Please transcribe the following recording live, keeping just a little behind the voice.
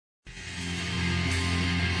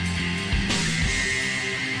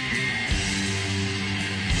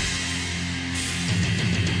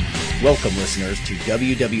Welcome, listeners, to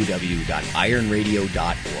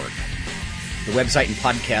www.ironradio.org, the website and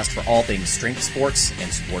podcast for all things strength sports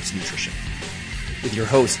and sports nutrition. With your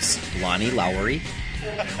hosts, Lonnie Lowery.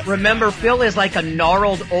 Remember, Phil is like a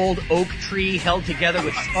gnarled old oak tree held together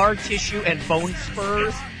with scar tissue and bone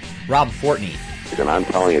spurs. Rob Fortney. And I'm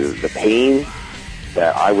telling you, the pain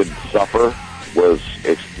that I would suffer was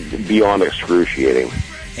beyond excruciating.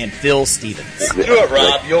 And Phil Stevens. Do it,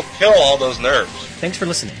 Rob. You'll kill all those nerves. Thanks for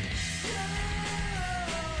listening.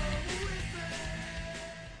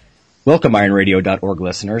 Welcome, ironradio.org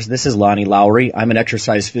listeners. This is Lonnie Lowery. I'm an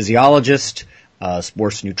exercise physiologist,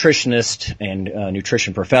 sports nutritionist, and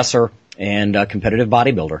nutrition professor, and competitive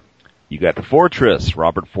bodybuilder. You got the Fortress,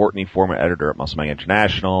 Robert Fortney, former editor at Muscle Man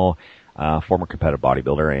International, former competitive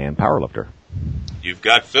bodybuilder and powerlifter. You've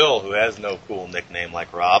got Phil, who has no cool nickname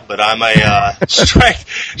like Rob, but I'm a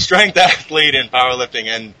strength athlete in powerlifting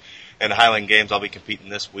and Highland Games. I'll be competing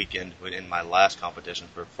this weekend in my last competition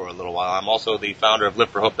for a little while. I'm also the founder of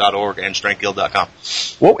liftforhope.org and strengthguild.com.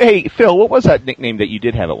 Well, hey, Phil, what was that nickname that you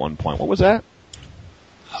did have at one point? What was that?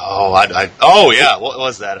 Oh, yeah, what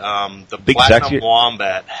was that? The Big Platinum Sexy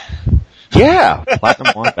Wombat. Yeah,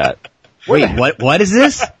 Platinum Wombat. Wait, what is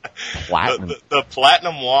this? Platinum. The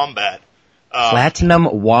Platinum Wombat.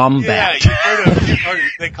 Platinum Wombat. Yeah, you've heard of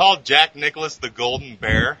they called Jack Nicklaus the Golden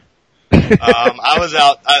Bear. I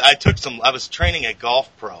was training at Golf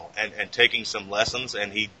Pro and taking some lessons,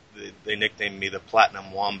 and they nicknamed me the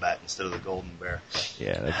Platinum Wombat instead of the Golden Bear.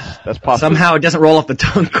 Yeah, that's possible. Somehow it doesn't roll off the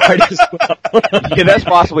tongue quite as well. Yeah, that's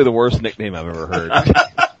possibly the worst nickname I've ever heard.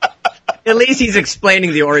 At least he's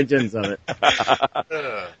explaining the origins of it.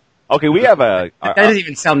 Okay, we have that doesn't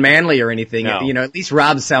even sound manly or anything. No. You know, at least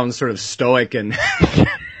Rob sounds sort of stoic and...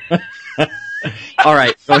 All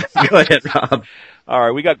right, go ahead, Rob. All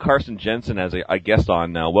right, we got Carson Jensen as a guest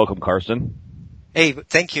on. Welcome, Carson. Hey,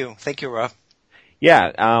 thank you, Rob.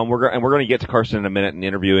 Yeah, we're going to get to Carson in a minute and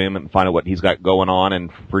interview him and find out what he's got going on. And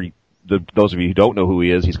for those of you who don't know who he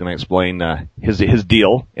is, he's going to explain his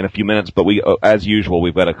deal in a few minutes. But we, as usual,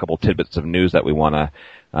 we've got a couple tidbits of news that we want to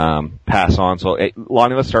pass on. So, hey,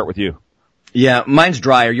 Lonnie, let's start with you. Yeah, mine's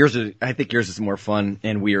drier. I think yours is more fun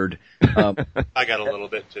and weird. I got a little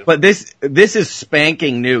bit too. But this is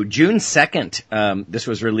spanking new. June 2nd, this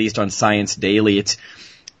was released on Science Daily. It's,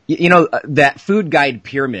 that food guide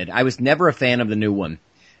pyramid. I was never a fan of the new one.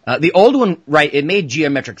 The old one, right, it made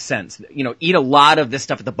geometric sense. Eat a lot of this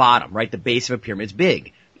stuff at the bottom, right? The base of a pyramid's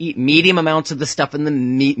big. Eat medium amounts of the stuff in the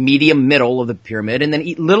medium middle of the pyramid, and then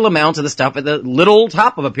eat little amounts of the stuff at the little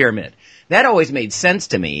top of a pyramid. That always made sense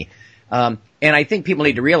to me. And I think people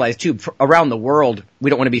need to realize, too, around the world, we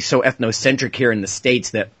don't want to be so ethnocentric here in the States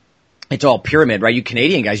that it's all pyramid, right? You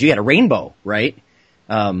Canadian guys, you had a rainbow, right?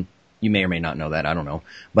 You may or may not know that, I don't know.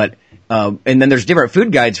 But, and then there's different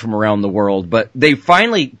food guides from around the world, but they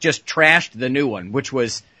finally just trashed the new one, which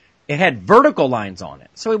was, it had vertical lines on it.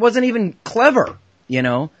 So it wasn't even clever,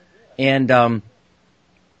 And,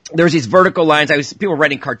 there's these vertical lines. People were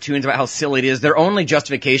writing cartoons about how silly it is. Their only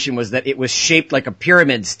justification was that it was shaped like a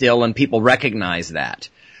pyramid still, and people recognize that.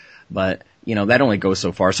 But, that only goes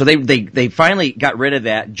so far. So they finally got rid of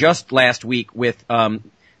that just last week with,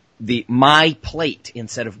 the My Plate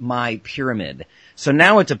instead of My Pyramid. So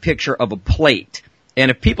now it's a picture of a plate.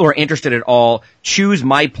 And if people are interested at all, choose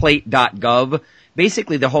myplate.gov.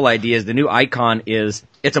 Basically, the whole idea is the new icon is,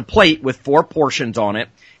 it's a plate with 4 portions on it.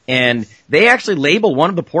 And they actually label one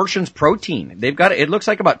of the portions protein. They've got it looks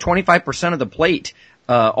like about 25% of the plate,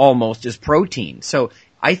 almost is protein. So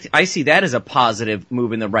I see that as a positive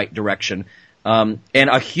move in the right direction. And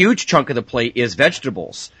a huge chunk of the plate is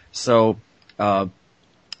vegetables. So,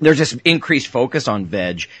 there's just increased focus on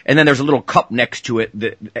veg. And then there's a little cup next to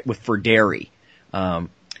it for dairy. But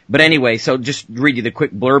anyway, so just read you the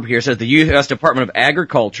quick blurb here. It says the U.S. Department of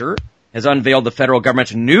Agriculture has unveiled the federal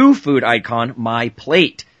government's new food icon, My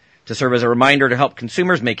Plate, to serve as a reminder to help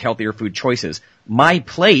consumers make healthier food choices. My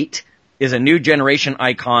Plate is a new generation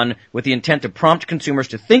icon with the intent to prompt consumers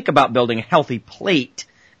to think about building a healthy plate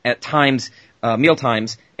at meal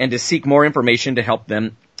times, and to seek more information to help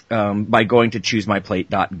them by going to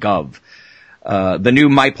choosemyplate.gov. The new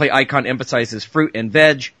My Plate icon emphasizes fruit and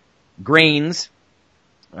veg, grains.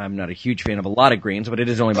 I'm not a huge fan of a lot of grains, but it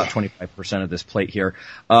is only about 25% of this plate here.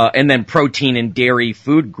 And then protein and dairy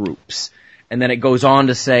food groups. And then it goes on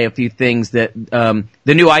to say a few things that the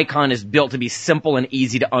new icon is built to be simple and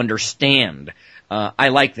easy to understand. I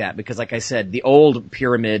like that because, like I said, the old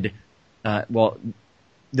pyramid,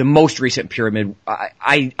 the most recent pyramid,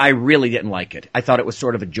 I really didn't like it. I thought it was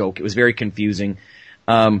sort of a joke. It was very confusing.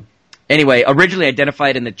 Anyway, originally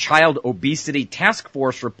identified in the Child Obesity Task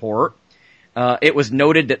Force report, It was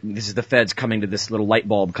noted that, this is the feds coming to this little light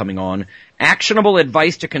bulb coming on, actionable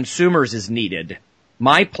advice to consumers is needed.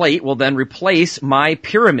 My Plate will then replace My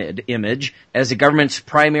Pyramid image as the government's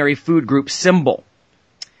primary food group symbol.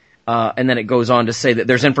 And then it goes on to say that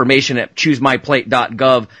there's information at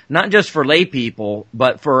choosemyplate.gov, not just for lay people,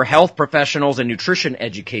 but for health professionals and nutrition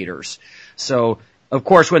educators. So, of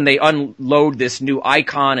course, when they unload this new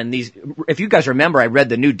icon and these, if you guys remember, I read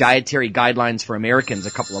the new dietary guidelines for Americans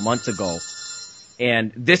a couple of months ago.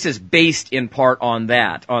 And this is based in part on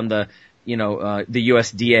that, on the, the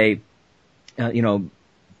USDA,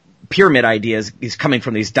 pyramid ideas is coming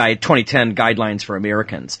from these 2010 guidelines for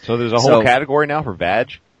Americans. So there's a whole category now for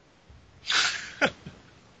veg?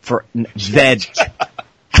 For veg.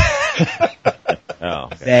 Oh,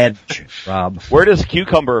 okay. Veg, Rob. Where does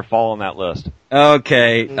cucumber fall on that list?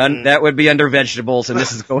 Okay, that would be under vegetables, and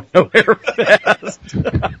this is going nowhere fast.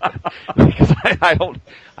 Because I don't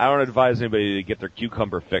advise anybody to get their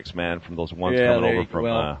cucumber fix, man, from those ones coming over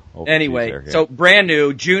from. Anyway, there, yeah. So brand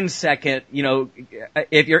new, June 2nd.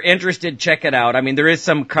 If you're interested, check it out. I mean, there is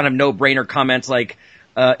some kind of no-brainer comments like,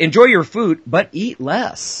 "Enjoy your food, but eat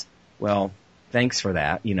less." Well, thanks for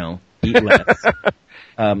that. Eat less.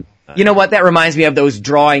 You know what? That reminds me of those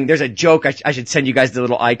drawing. There's a joke. I should send you guys the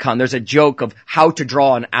little icon. There's a joke of how to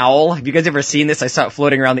draw an owl. Have you guys ever seen this? I saw it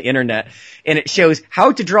floating around the internet. And it shows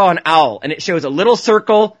how to draw an owl. And it shows a little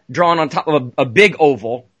circle drawn on top of a big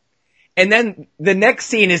oval. And then the next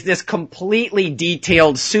scene is this completely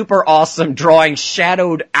detailed, super awesome drawing,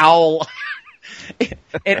 shadowed owl.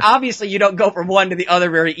 And obviously you don't go from one to the other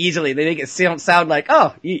very easily. They make it sound like,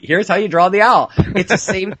 oh, here's how you draw the owl. It's the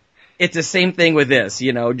same. It's the same thing with this,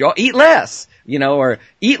 eat less, or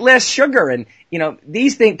eat less sugar. And,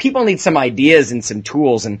 these things, people need some ideas and some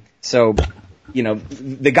tools. And so,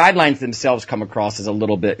 the guidelines themselves come across as a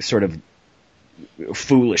little bit sort of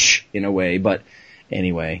foolish in a way. But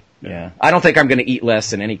anyway, yeah, I don't think I'm going to eat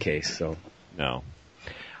less in any case. So no.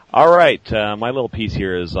 All right. My little piece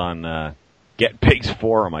here is on, Get Pigs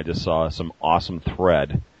Forum. I just saw some awesome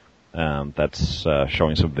thread, that's,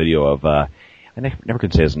 showing some video of, I never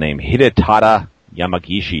could say his name, Hidetada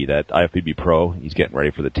Yamagishi, that IFBB Pro. He's getting ready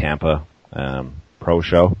for the Tampa Pro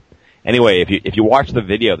show. Anyway, if you watch the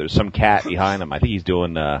video, there's some cat behind him. I think he's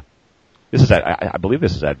doing I believe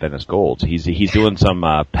this is at Venice Golds. He's doing some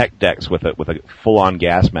pec decks with a full on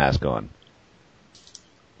gas mask on.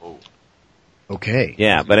 Oh. Okay.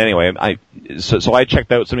 Yeah, but anyway, so I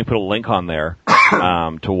checked out. Somebody put a link on there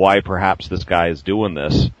to why perhaps this guy is doing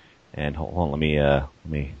this. And hold on, let me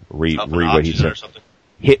read what he said.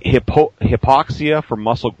 Hypoxia for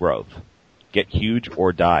muscle growth. Get huge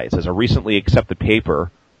or die. It says a recently accepted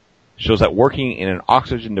paper shows that working in an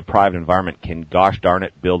oxygen-deprived environment can, gosh darn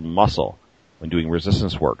it, build muscle when doing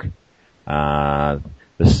resistance work.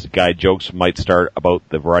 This guy jokes might start about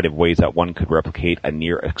the variety of ways that one could replicate a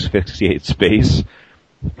near asphyxiate space,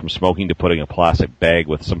 from smoking to putting a plastic bag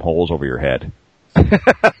with some holes over your head.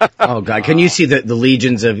 Oh God, can you see the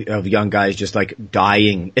legions of young guys just like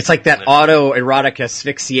dying? It's like that autoerotic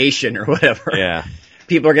asphyxiation or whatever. Yeah.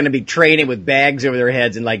 People are going to be training with bags over their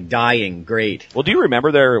heads and like dying. Great. Well, do you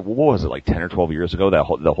remember what was it, like 10 or 12 years ago,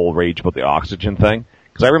 the whole rage about the oxygen thing?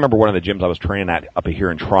 Because I remember one of the gyms I was training at up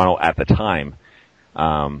here in Toronto at the time,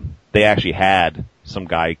 they actually had some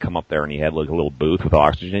guy come up there and he had like a little booth with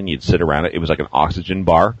oxygen. You'd sit around it. It was like an oxygen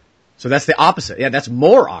bar. So that's the opposite. Yeah, that's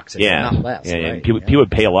more oxygen, not less. Yeah, right? People would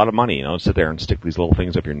pay a lot of money, sit there and stick these little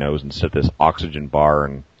things up your nose and sit this oxygen bar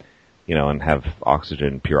and, and have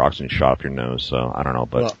pure oxygen shot up your nose. So I don't know,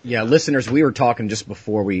 but. Well, yeah, listeners, we were talking just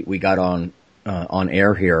before we got on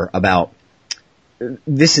air here about,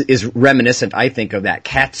 this is reminiscent, I think, of that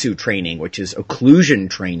KATSU training, which is occlusion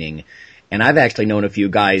training. And I've actually known a few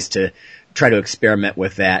guys to try to experiment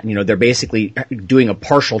with that. They're basically doing a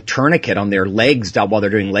partial tourniquet on their legs while they're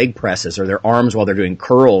doing leg presses, or their arms while they're doing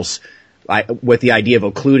curls, with the idea of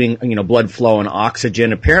occluding, blood flow and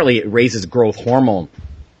oxygen. Apparently it raises growth hormone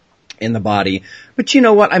in the body. But you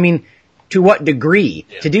know what? I mean, to what degree?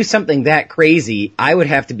 Yeah. To do something that crazy, I would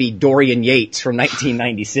have to be Dorian Yates from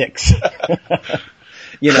 1996.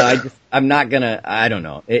 I'm not gonna, I don't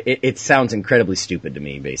know. It sounds incredibly stupid to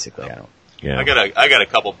me, basically. I don't. Yeah. I got a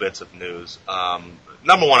couple bits of news.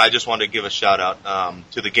 Number one, I just wanted to give a shout out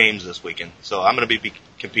to the games this weekend. So I'm going to be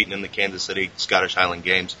competing in the Kansas City Scottish Highland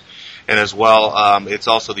Games, and as well, it's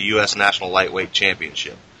also the U.S. National Lightweight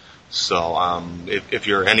Championship. So if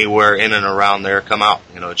you're anywhere in and around there, come out.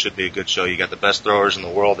 It should be a good show. You got the best throwers in the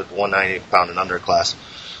world at the 198 pound and under class.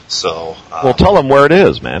 So well, tell them where it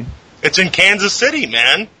is, man. It's in Kansas City,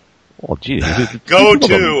 man. Oh, geez. Go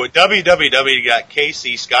to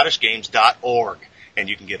www.kcscottishgames.org and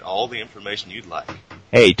you can get all the information you'd like.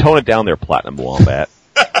 Hey, tone it down there, Platinum Wombat.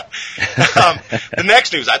 The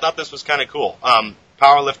next news, I thought this was kind of cool.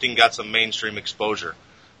 Powerlifting got some mainstream exposure,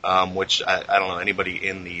 which I don't know, anybody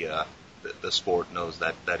in the sport knows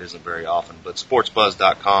that isn't very often. But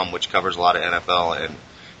SportsBuzz.com, which covers a lot of NFL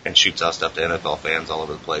and shoots out stuff to NFL fans all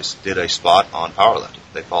over the place, did a spot on powerlifting.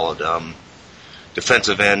 They followed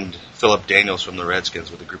defensive end Philip Daniels from the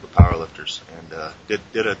Redskins with a group of powerlifters, and did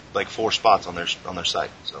 4 spots on their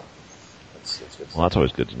site. So it's good. Well, that's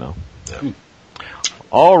always good to know. Yeah.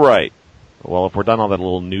 All right. Well, if we're done all that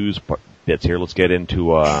little news bits here, let's get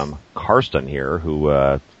into Karsten here,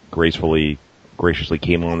 who graciously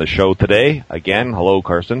came on the show today. Again, hello,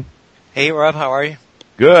 Karsten. Hey, Rob, how are you?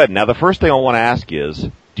 Good. Now, the first thing I want to ask is,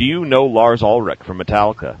 do you know Lars Ulrich from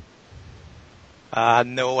Metallica?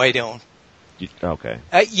 No, I don't. Okay.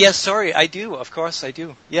 Yes, sorry, I do. Of course, I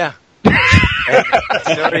do. Yeah.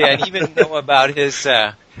 Sorry, I even know about his.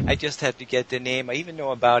 I just had to get the name. I even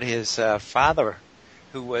know about his father,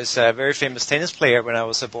 who was a very famous tennis player when I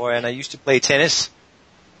was a boy, and I used to play tennis.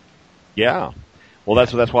 Yeah. Well,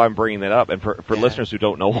 that's why I'm bringing that up. And for listeners who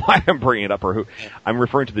don't know why I'm bringing it up, or who I'm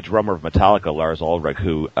referring to the drummer of Metallica, Lars Ulrich,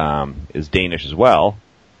 who is Danish as well,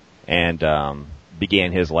 and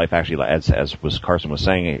began his life actually, as was Carson was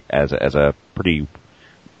saying, as a pretty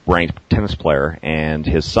ranked tennis player. And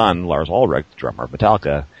his son, Lars Ulrich, the drummer of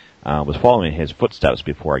Metallica, was following his footsteps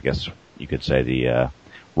before, I guess you could say, the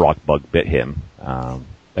rock bug bit him.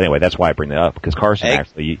 Anyway, that's why I bring that up, because Carson,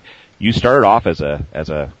 actually, you started off as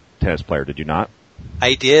a tennis player, did you not?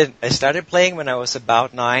 I did. I started playing when I was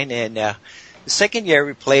about 9, and the second year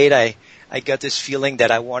we played, I got this feeling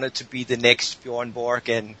that I wanted to be the next Bjorn Borg,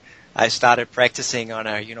 and I started practicing on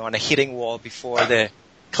a hitting wall before the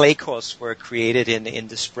clay courts were created in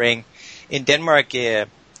the spring. In Denmark,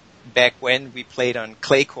 back when we played on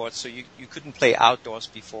clay courts, so you couldn't play outdoors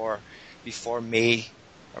before May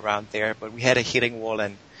around there, but we had a hitting wall,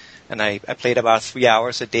 and I played about 3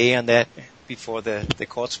 hours a day on that before the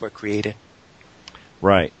courts were created.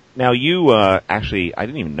 Right. Now you, actually, I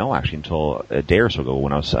didn't even know actually until a day or so ago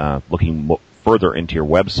when I was, looking further into your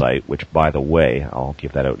website, which by the way, I'll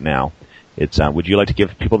give that out now. It's, would you like to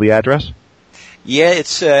give people the address? Yeah,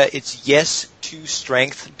 it's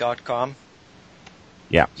yes2strength.com.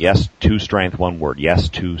 Yeah, yes2strength, one word,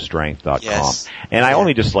 yes2strength.com. Yes. And I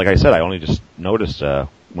only just, like I said, I only just noticed, when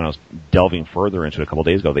I was delving further into it a couple of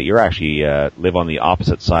days ago that you're actually, live on the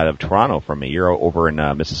opposite side of Toronto from me. You're over in,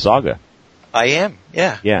 Mississauga. I am,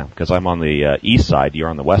 yeah. Yeah, because I'm on the east side, you're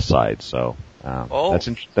on the west side, so that's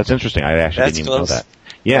interesting. I actually didn't even know that.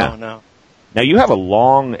 Yeah. Oh, no. Now you have a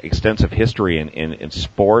long, extensive history in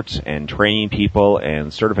sports and training people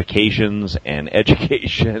and certifications and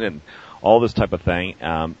education and all this type of thing.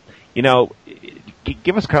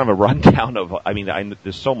 Give us kind of a rundown of. I mean,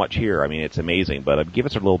 there's so much here. I mean, it's amazing, but give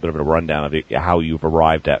us a little bit of a rundown of how you've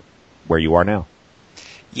arrived at where you are now.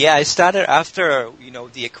 Yeah, I started after,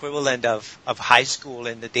 the equivalent of high school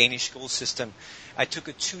in the Danish school system. I took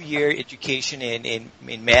a 2-year education in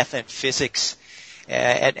math and physics.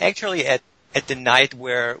 And actually at the night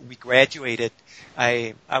where we graduated,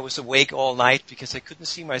 I was awake all night because I couldn't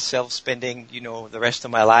see myself spending, the rest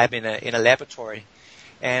of my life in a laboratory.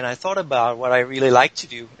 And I thought about what I really like to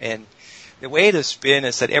do. And the way it has been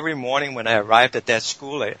is that every morning when I arrived at that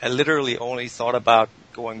school, I literally only thought about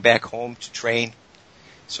going back home to train.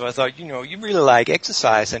 So I thought, you really like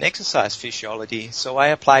exercise and exercise physiology. So I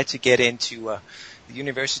applied to get into the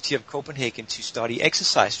University of Copenhagen to study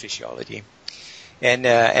exercise physiology. And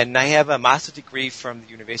I have a master's degree from the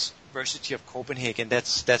University of Copenhagen.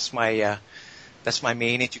 That's my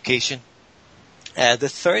main education. The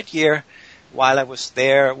third year, while I was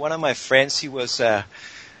there, one of my friends, he was the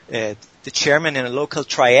chairman in a local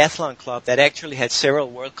triathlon club that actually had several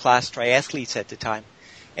world-class triathletes at the time.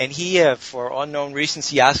 And he, for unknown reasons,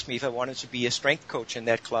 he asked me if I wanted to be a strength coach in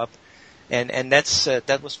that club. And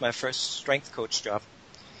that was my first strength coach job.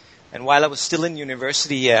 And while I was still in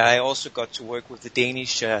university, I also got to work with the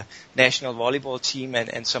Danish national volleyball team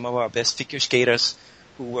and some of our best figure skaters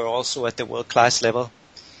who were also at the world-class level.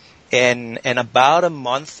 And about a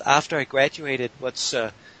month after I graduated, what's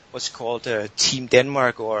called Team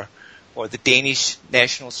Denmark or the Danish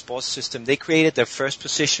national sports system, they created their first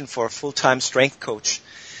position for a full-time strength coach.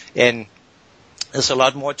 And there's a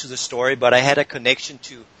lot more to the story, but I had a connection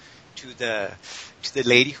to the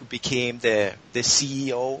lady who became the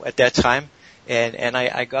CEO at that time, and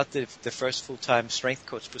I got the first full-time strength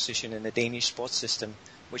coach position in the Danish sports system,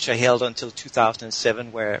 which I held until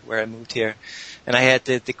 2007, where I moved here. And I had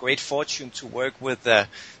the great fortune to work with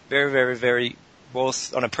very, very, very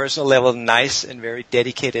both on a personal level, nice and very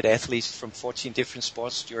dedicated athletes from 14 different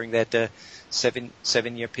sports during that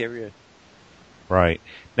 7-year period. Right.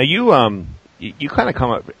 Now you kind of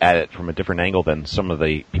come at it from a different angle than some of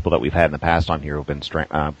the people that we've had in the past on here who've been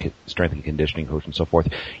strength and conditioning coach and so forth.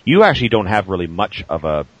 You actually don't have really much of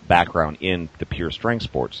a background in the pure strength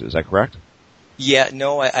sports. Is that correct? Yeah,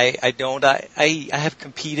 no, I don't. I have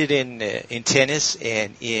competed in tennis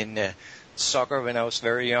and in soccer when I was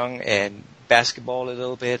very young, and basketball a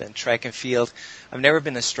little bit, and track and field. I've never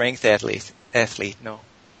been a strength athlete. No.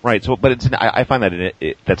 Right. So, but I find that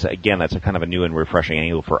that's a kind of a new and refreshing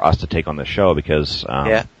angle for us to take on the show because,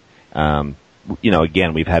 again,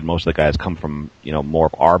 we've had most of the guys come from, more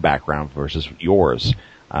of our background versus yours.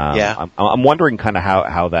 I'm wondering kind of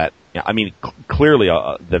how that, I mean, clearly,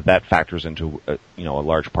 that factors into, a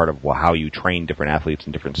large part of how you train different athletes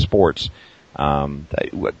in different sports.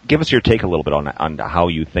 Give us your take a little bit on how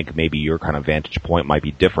you think maybe your kind of vantage point might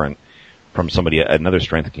be different from another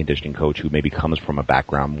strength and conditioning coach who maybe comes from a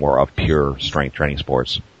background more of pure strength training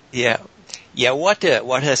sports. Yeah.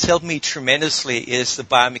 What has helped me tremendously is the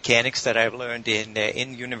biomechanics that I've learned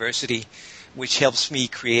in university, which helps me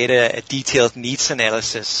create a detailed needs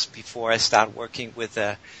analysis before I start working with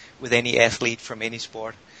any athlete from any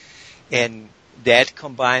sport. And that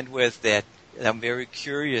combined with that, I'm very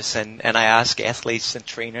curious and I ask athletes and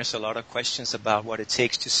trainers a lot of questions about what it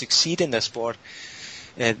takes to succeed in the sport.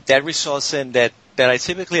 And that results in that I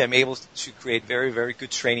typically am able to create very, very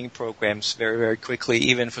good training programs very, very quickly,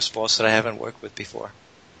 even for sports that I haven't worked with before.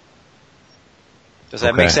 Does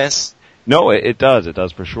that make sense? No, it does. It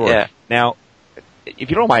does for sure. Yeah. Now, if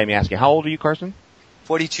you don't mind me asking, how old are you, Carsten?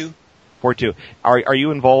 42. 42. Are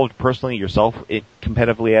you involved personally yourself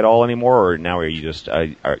competitively at all anymore, or now are you just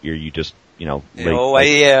No,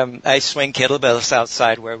 I swing kettlebells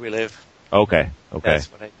outside where we live. Okay. That's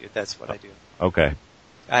what I do. Okay.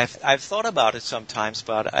 I've thought about it sometimes,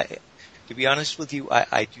 but to be honest with you,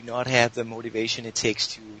 I do not have the motivation it takes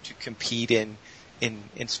to compete in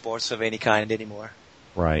sports of any kind anymore.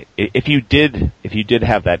 Right. If you did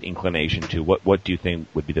have that inclination to, what do you think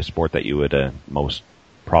would be the sport that you would most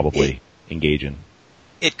probably engage in?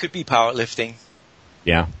 It could be powerlifting.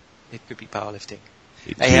 Yeah. It could be powerlifting.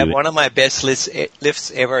 I have one of my best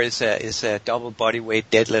lifts ever is a double body weight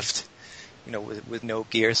deadlift. With no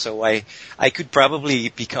gear, so I could probably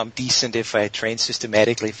become decent if I train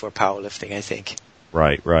systematically for powerlifting, I think.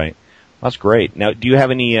 Right. That's great. Now, do you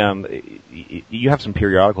have any, you have some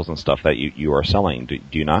periodicals and stuff that you are selling, do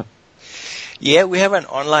you not? Yeah, we have an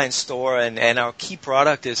online store, and our key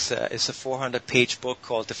product is a 400-page book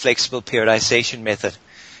called The Flexible Periodization Method.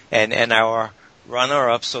 And our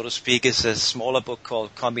runner-up, so to speak, is a smaller book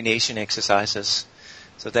called Combination Exercises.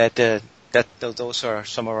 So those are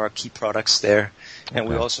some of our key products there. And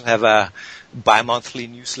we also have a bi-monthly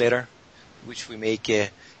newsletter, which we make,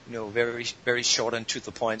 very, very short and to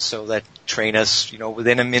the point so that trainers,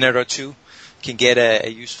 within a minute or two can get a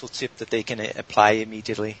useful tip that they can apply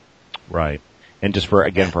immediately. Right. And just for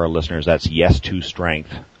our listeners, that's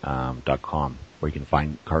yes2strength.com, where you can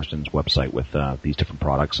find Carsten's website with these different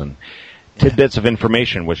products and tidbits of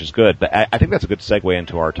information, which is good. But I think that's a good segue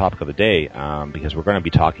into our topic of the day, because we're going to be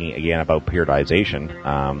talking again about periodization,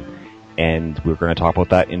 and we're going to talk about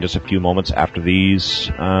that in just a few moments after these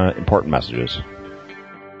important messages.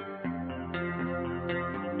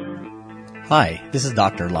 Hi, this is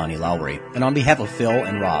Dr. Lonnie Lowry, and on behalf of Phil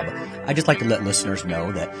and Rob, I'd just like to let listeners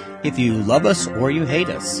know that if you love us or you hate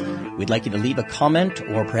us, we'd like you to leave a comment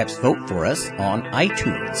or perhaps vote for us on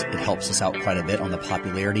iTunes. It helps us out quite a bit on the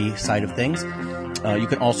popularity side of things. You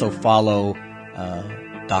can also follow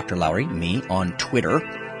Dr. Lowry, me, on Twitter.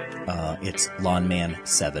 It's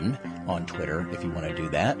Lawnman7 on Twitter if you want to do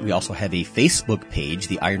that. We also have a Facebook page,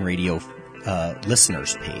 the Iron Radio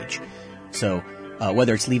listeners page. So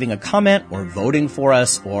whether it's leaving a comment or voting for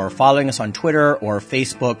us or following us on Twitter or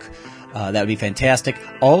Facebook, that would be fantastic.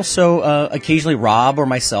 Also, occasionally Rob or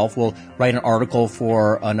myself will write an article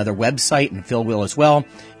for another website, and Phil will as well.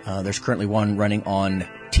 There's currently one running on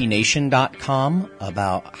tnation.com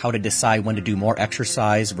about how to decide when to do more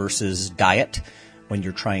exercise versus diet when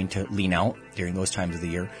you're trying to lean out during those times of the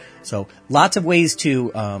year. So lots of ways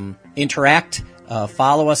to interact,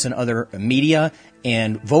 follow us in other media,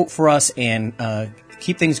 and vote for us and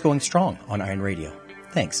keep things going strong on Iron Radio.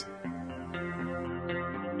 Thanks.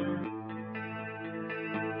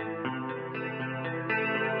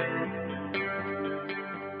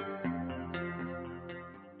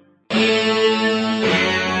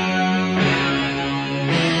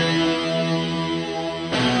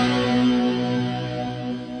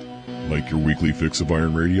 Like your weekly fix of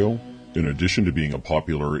Iron Radio? In addition to being a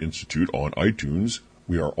popular institute on iTunes,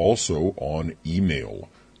 we are also on email.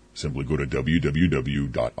 Simply go to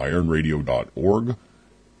www.ironradio.org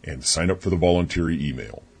and sign up for the voluntary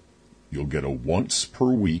email. You'll get a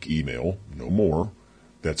once-per-week email, no more,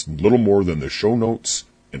 that's little more than the show notes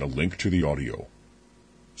and a link to the audio.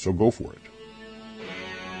 So go for it.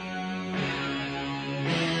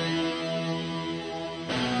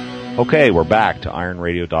 Okay, we're back to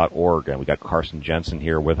ironradio.org, and we got Carson Jensen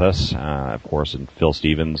here with us, of course, and Phil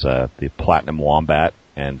Stevens, the Platinum Wombat,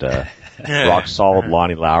 and rock solid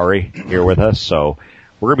Lonnie Lowry here with us. So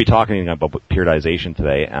we're going to be talking about periodization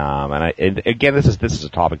today, and again, this is a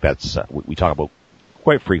topic that's we talk about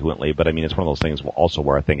quite frequently, but I mean it's one of those things also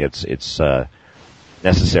where I think it's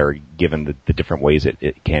necessary given the different ways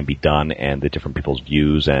it can be done and the different people's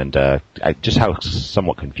views and just how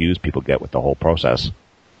somewhat confused people get with the whole process.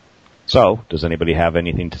 So, does anybody have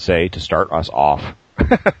anything to say to start us off?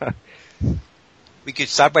 We could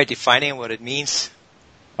start by defining what it means.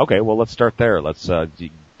 Okay, well, let's start there. Let's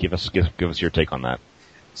give us your take on that.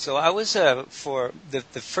 So I was for the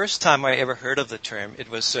first time I ever heard of the term, it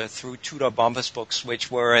was through Tudor Bombas books,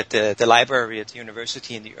 which were at the library at the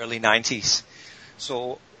university in the early 90s.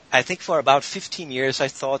 So I think for about 15 years I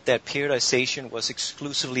thought that periodization was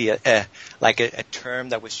exclusively a term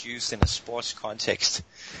that was used in a sports context.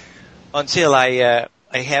 Until I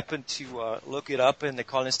happened to look it up in the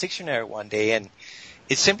Collins Dictionary one day, and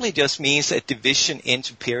it simply just means a division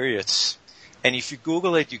into periods. And if you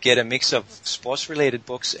Google it, you get a mix of sports-related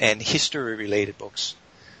books and history-related books.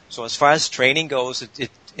 So as far as training goes,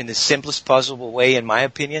 it in the simplest possible way, in my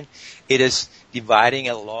opinion, it is dividing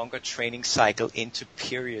a longer training cycle into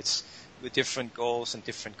periods with different goals and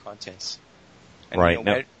different contents. And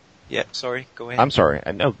right. Sorry, go ahead. I'm sorry.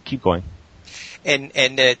 No, keep going. And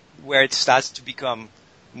where it starts to become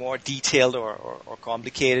more detailed or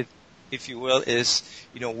complicated, if you will, is,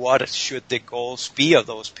 what should the goals be of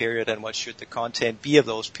those period and what should the content be of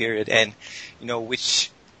those period, and,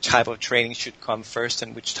 which type of training should come first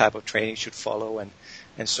and which type of training should follow, and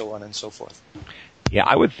so on and so forth. Yeah,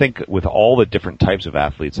 I would think with all the different types of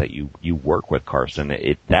athletes that you work with, Carson,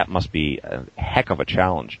 that must be a heck of a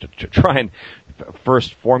challenge to try and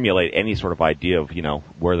first formulate any sort of idea of,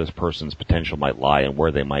 where this person's potential might lie and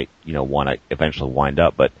where they might, want to eventually wind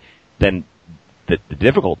up. But then the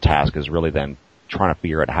difficult task is really then trying to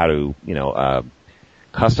figure out how to,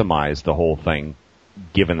 customize the whole thing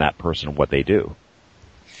given that person and what they do.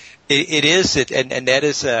 It is, and that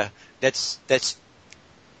is, that's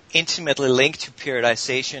intimately linked to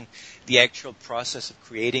periodization, the actual process of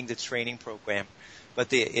creating the training program. But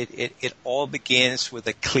it all begins with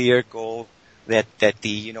a clear goal that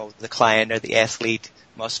the client or the athlete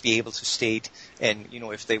must be able to state, and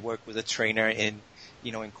if they work with a trainer in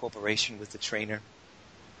cooperation with the trainer.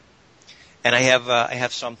 And I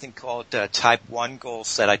have something called type 1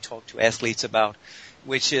 goals that I talk to athletes about,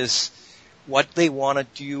 which is what they want to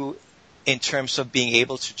do in terms of being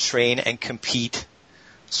able to train and compete.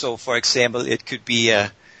 So, for example, it could be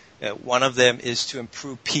one of them is to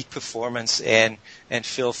improve peak performance, and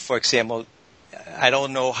Phil, for example, I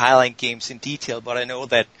don't know Highline Games in detail, but I know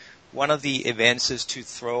that one of the events is to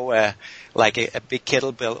throw a big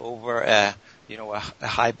kettlebell over a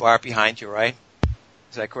high bar behind you, right?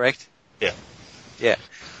 Is that correct? Yeah. Yeah.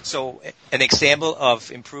 So an example of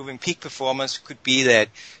improving peak performance could be that,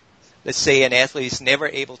 let's say an athlete is never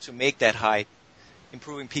able to make that height.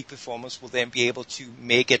 Improving peak performance will then be able to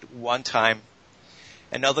make it one time.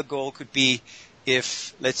 Another goal could be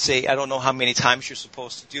if, let's say, I don't know how many times you're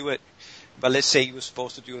supposed to do it, but let's say you were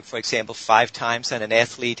supposed to do it, for example, 5 times, and an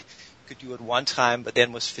athlete could do it 1 time, but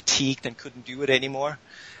then was fatigued and couldn't do it anymore.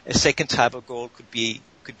 A second type of goal could be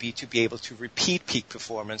to be able to repeat peak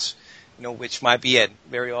performance, which might be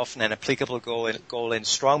very often an applicable goal in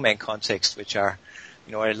strongman context, which are,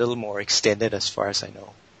 are a little more extended as far as I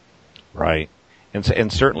know. Right.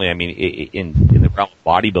 And certainly, I mean, in the realm of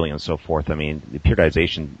bodybuilding and so forth, I mean, the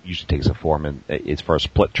periodization usually takes a form as far as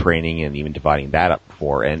split training and even dividing that up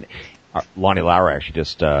for. And Lonnie Lowry actually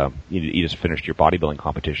just you just finished your bodybuilding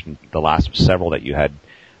competition, the last of several that you had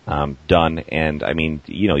done, and I mean,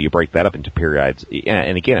 you break that up into periods.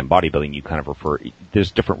 And again, in bodybuilding, you kind of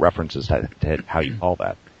there's different references to how you call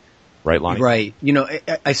that. Right, Lonnie? Right.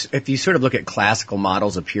 If you sort of look at classical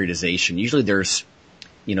models of periodization, usually there's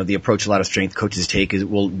the approach a lot of strength coaches take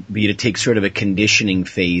will be to take sort of a conditioning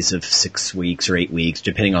phase of 6 weeks or 8 weeks,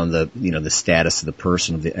 depending on the status of the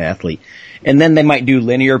person, of the athlete. And then they might do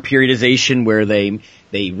linear periodization where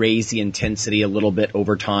they raise the intensity a little bit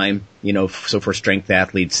over time. So for strength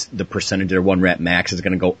athletes, the percentage of their 1 rep max is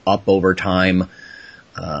going to go up over time.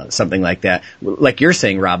 something like that. Like you're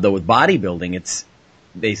saying, Rob, though, with bodybuilding,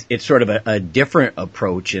 it's sort of a different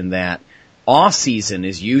approach in that off season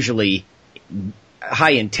is usually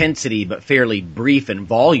high intensity but fairly brief in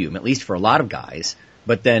volume, at least for a lot of guys.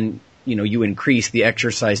 But then, you increase the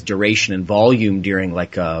exercise duration and volume during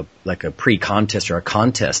like a pre-contest or a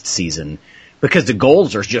contest season because the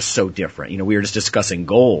goals are just so different. We were just discussing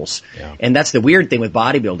goals. Yeah. And that's the weird thing with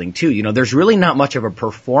bodybuilding too. There's really not much of a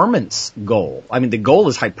performance goal. I mean, the goal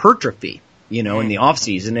is hypertrophy, in the off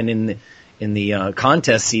season, and in the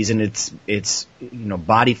contest season, it's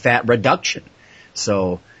body fat reduction.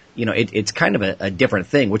 So, it's kind of a different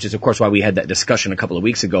thing, which is of course why we had that discussion a couple of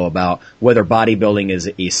weeks ago about whether bodybuilding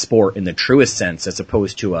is a sport in the truest sense as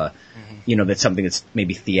opposed to that's something that's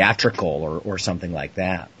maybe theatrical or something like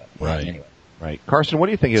that. But, right. Anyway. Right. Carson, what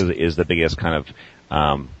do you think is the biggest kind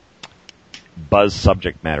of buzz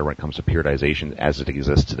subject matter when it comes to periodization as it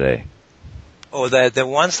exists today? Oh, the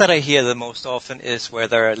ones that I hear the most often is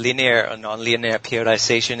whether linear or nonlinear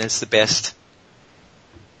periodization is the best.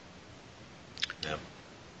 Yeah.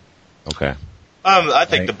 Okay. I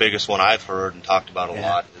think the biggest one I've heard and talked about a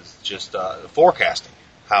lot is just forecasting.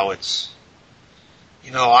 How it's,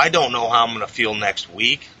 I don't know how I'm going to feel next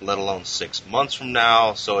week, let alone 6 months from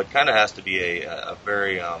now. So it kind of has to be a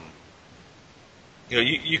very,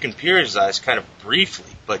 you can periodize kind of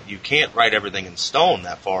briefly, but you can't write everything in stone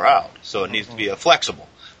that far out. So it needs to be a flexible,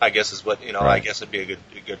 I guess is what, right. I guess it'd be a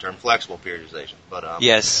good term, flexible periodization. But,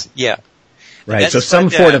 yes, yeah. Right, so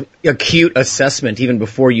some sort of acute assessment even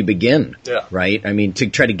before you begin, right? I mean, to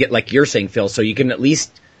try to get, like you're saying, Phil, so you can at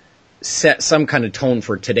least set some kind of tone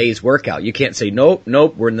for today's workout. You can't say, nope,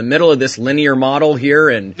 we're in the middle of this linear model here,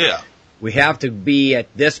 and we have to be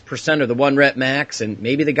at this % of the 1 rep max, and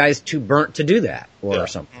maybe the guy's too burnt to do that, or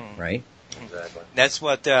something, right? Exactly. That's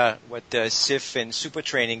what SIF in super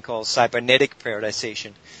training calls cybernetic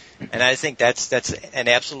periodization. And I think that's an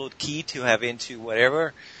absolute key to have into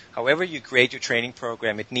however you create your training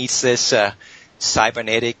program, it needs this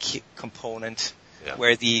cybernetic component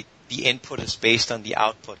where the input is based on the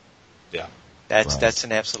output. Yeah. That's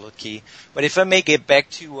an absolute key. But if I may get back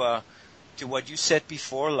to what you said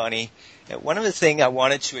before, Lonnie, one of the things I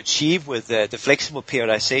wanted to achieve with the flexible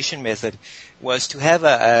periodization method was to have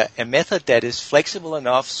a method that is flexible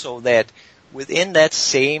enough so that within that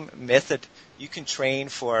same method you can train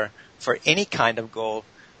for any kind of goal,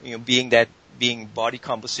 being body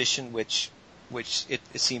composition, which it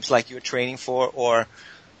seems like you're training for, or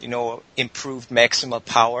improved maximal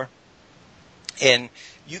power. And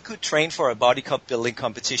you could train for a body building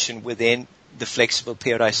competition within the flexible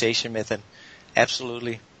periodization method.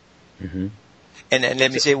 Absolutely. Mm-hmm. And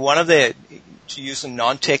let me say, to use a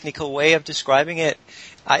non-technical way of describing it,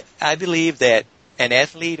 I believe that an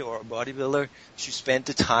athlete or a bodybuilder should spend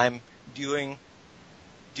the time doing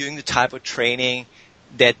the type of training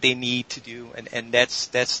that they need to do, and that's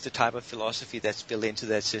the type of philosophy that's built into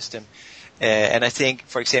that system. And I think,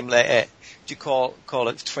 for example, to call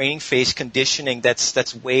it training phase conditioning,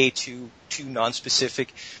 that's way too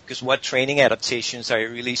non-specific, because what training adaptations are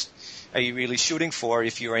you really shooting for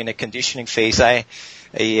if you're in a conditioning phase?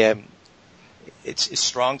 It's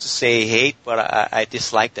strong to say hate, but I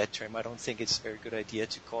dislike that term. I don't think it's a very good idea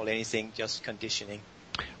to call anything just conditioning.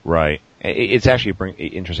 Right. It's actually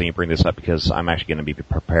interesting you bring this up, because I'm actually going to be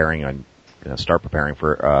start preparing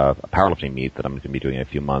for a powerlifting meet that I'm going to be doing in a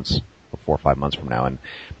few months, 4 or 5 months from now. And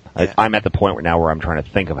I'm at the point where I'm trying to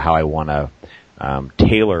think of how I want to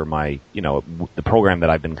tailor my, the program that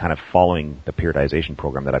I've been kind of following, the periodization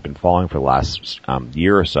program that I've been following for the last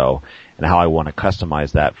year or so, and how I want to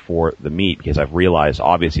customize that for the meet, because I've realized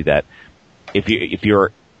obviously that if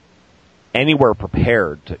you're anywhere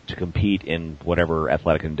prepared to compete in whatever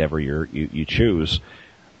athletic endeavor you choose,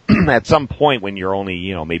 at some point when you're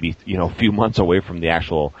only, maybe, a few months away from the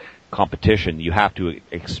actual competition, you have to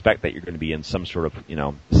expect that you're going to be in some sort of,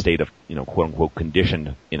 state of, quote unquote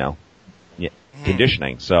conditioned,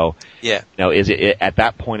 conditioning. So, is it at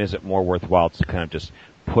that point, is it more worthwhile to kind of just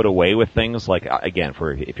put away with things like, again,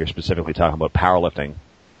 if you're specifically talking about powerlifting,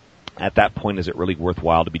 at that point, is it really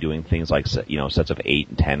worthwhile to be doing things like, sets of 8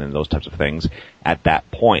 and 10 and those types of things at that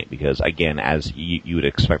point? Because again, as you would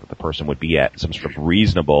expect that the person would be at some sort of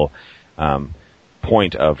reasonable,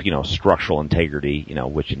 point of, structural integrity,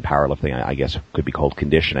 which in powerlifting, I guess could be called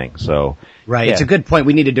conditioning. So. Right. Yeah. It's a good point.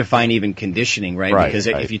 We need to define even conditioning, right? Because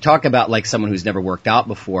if you talk about like someone who's never worked out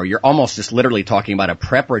before, you're almost just literally talking about a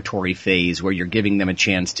preparatory phase where you're giving them a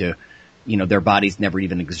chance to, their body's never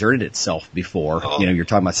even exerted itself before. You're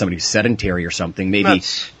talking about somebody who's sedentary or something, maybe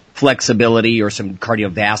flexibility or some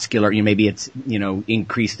cardiovascular, maybe it's,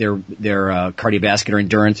 increase their cardiovascular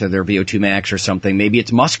endurance or their VO2 max or something. Maybe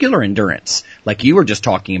it's muscular endurance, like you were just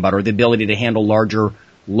talking about, or the ability to handle larger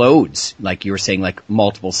loads, like you were saying, like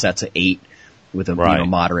multiple sets of 8 with a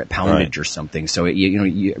moderate poundage or something. So it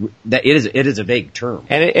is a vague term,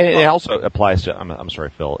 and it also applies to. I'm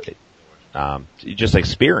sorry, Phil. Just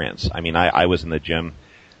experience. I mean, I was in the gym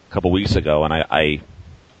a couple weeks ago, and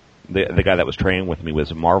the guy that was training with me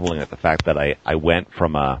was marveling at the fact that I went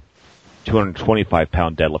from a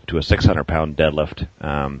 225-pound deadlift to a 600-pound deadlift,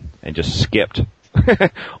 and just skipped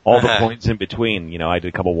all the points in between. I did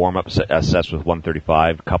a couple warm-up sets with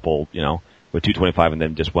 135, a couple, with 225, and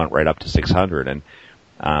then just went right up to 600. And,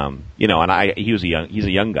 he's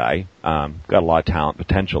a young guy, got a lot of talent,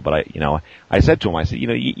 potential, but I said to him,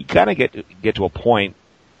 you gotta get to a point,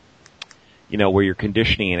 where your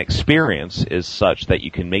conditioning and experience is such that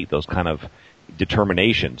you can make those kind of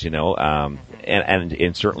determinations,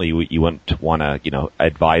 and certainly you wouldn't want to,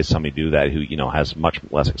 advise somebody to do that who, has much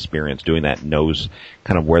less experience doing that, knows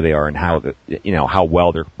kind of where they are and how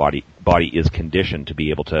well their body is conditioned to be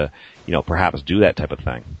able to, perhaps do that type of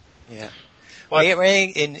thing. Yeah. May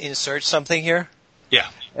I insert something here? Yeah.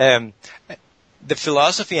 The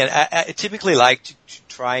philosophy, and I typically like to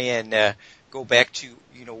try and go back to,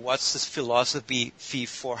 what's this philosophy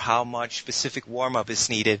for how much specific warm-up is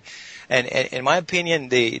needed. And in my opinion,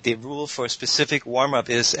 the rule for specific warm-up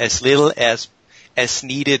is as little as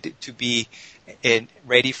needed to be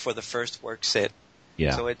ready for the first work set.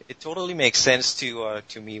 Yeah. So it totally makes sense to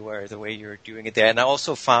me the way you're doing it there. And I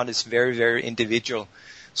also found it's very, very individual.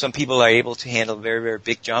 Some people are able to handle very, very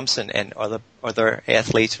big jumps, and other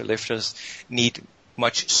athletes or lifters need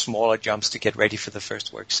much smaller jumps to get ready for the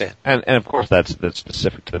first work set. And of course that's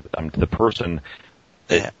specific to the person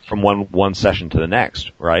from one session to the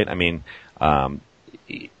next, right? I mean,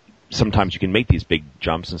 sometimes you can make these big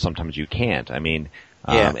jumps and sometimes you can't. I mean,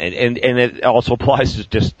 and it also applies to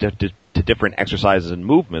just to different exercises and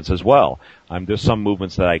movements as well. There's some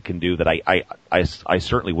movements that I can do that I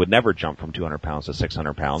certainly would never jump from 200 pounds to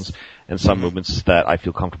 600 pounds, and some movements that I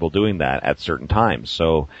feel comfortable doing that at certain times.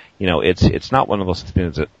 So, it's not one of those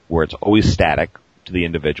things where it's always static to the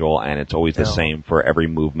individual and it's always the same for every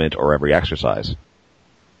movement or every exercise.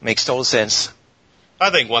 Makes total sense. I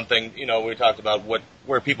think one thing, we talked about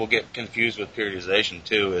where people get confused with periodization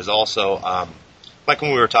too is also, like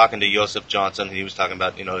when we were talking to Joseph Johnson, he was talking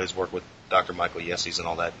about, his work with Dr. Michael Yesses and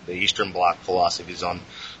all that, the Eastern Bloc philosophies on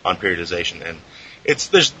periodization. And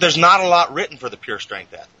there's not a lot written for the pure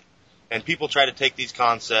strength athlete. And people try to take these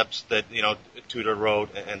concepts that, Tudor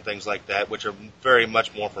wrote and things like that, which are very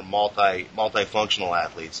much more for multifunctional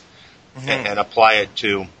athletes, and apply it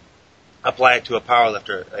to a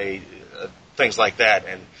powerlifter, things like that.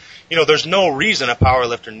 And, there's no reason a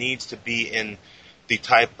powerlifter needs to be in the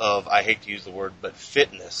type of, I hate to use the word, but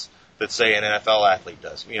fitness that, say, an NFL athlete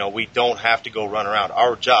does. We don't have to go run around.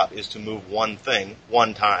 Our job is to move one thing,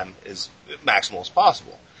 one time, as maximal as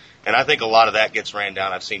possible. And I think a lot of that gets ran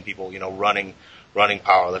down. I've seen people, running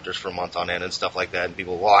powerlifters for months on end and stuff like that. And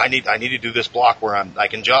people, well, I need to do this block where I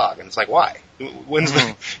can jog. And it's like, why?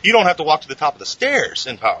 You don't have to walk to the top of the stairs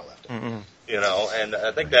in powerlifting. And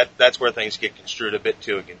I think that's where things get construed a bit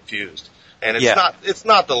too confused. And it's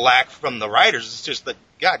not the lack from the writers. It's just that,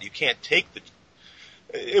 God, you can't take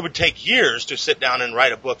it would take years to sit down and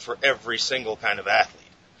write a book for every single kind of athlete.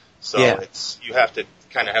 So you have to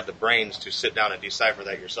kind of have the brains to sit down and decipher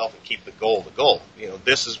that yourself and keep the goal the goal.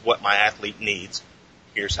 This is what my athlete needs.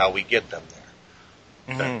 Here's how we get them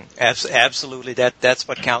there. Mm-hmm. Absolutely. That's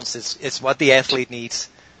what counts. It's what the athlete needs.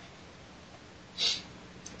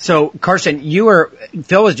 So, Carson,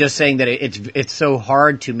 Phil was just saying that it's so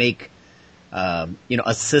hard to make,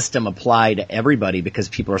 a system apply to everybody because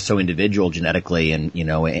people are so individual genetically and,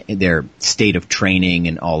 their state of training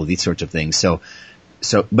and all of these sorts of things. So,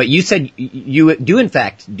 but you said you do in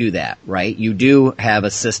fact do that, right? You do have a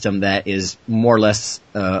system that is more or less,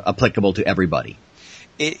 applicable to everybody.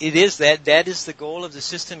 It is that is the goal of the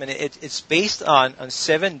system, and it's based on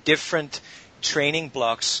 7 different training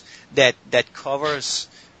blocks that covers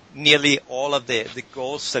nearly all of the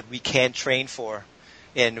goals that we can train for.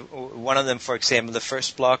 And one of them, for example, the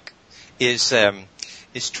first block is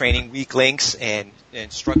training weak links and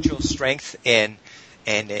structural strength and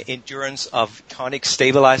endurance of tonic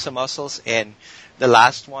stabilizer muscles. And the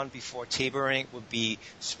last one before tapering would be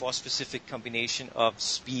sport-specific combination of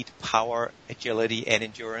speed, power, agility, and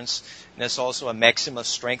endurance. And there's also a maximal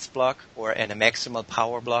strength block and a maximal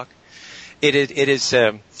power block. It is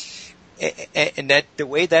and that the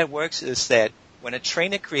way that works is that when a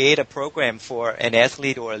trainer creates a program for an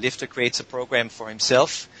athlete or a lifter creates a program for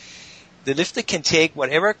himself, the lifter can take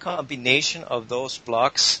whatever combination of those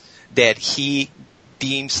blocks that he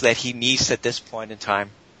deems that he needs at this point in time.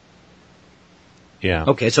 Yeah.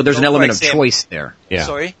 Okay, so there's an element of choice there. Yeah.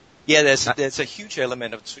 Sorry? Yeah, there's a huge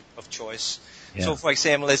element of choice. Yeah. So, for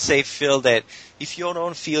example, let's say, Phil, that if you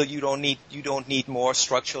don't feel you don't need more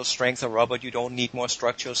structural strength, or Robert, you don't need more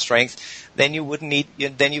structural strength, then you wouldn't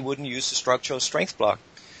use the structural strength block.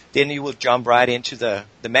 Then you will jump right into the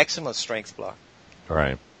maximal strength block. All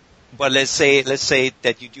right. But let's say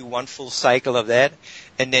that you do one full cycle of that,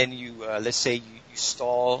 and then let's say you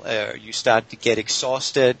stall, you start to get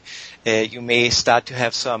exhausted, you may start to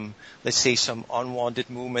have some unwanted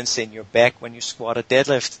movements in your back when you squat or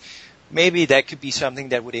deadlift. Maybe that could be something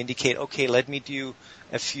that would indicate, okay, let me do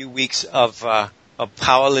a few weeks of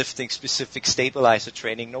powerlifting specific stabilizer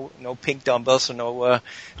training. No pink dumbbells, or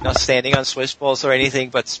not standing on Swiss balls or anything,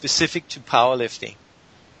 but specific to powerlifting.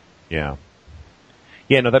 Yeah.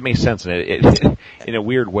 Yeah, no, that makes sense. And it in a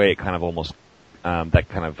weird way, it kind of almost, that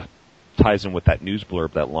kind of ties in with that news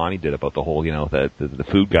blurb that Lonnie did about the whole, the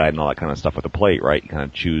food guide and all that kind of stuff with the plate, right? You kind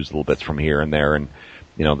of choose little bits from here and there, and,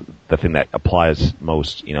 the thing that applies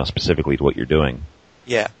most, specifically to what you're doing.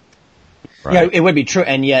 Yeah. Right. Yeah, it would be true.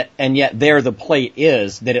 And yet there the plate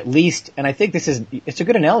is that at least, and I think it's a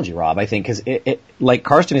good analogy, Rob, I think, because it like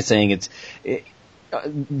Karsten is saying,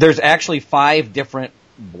 there's actually 5 different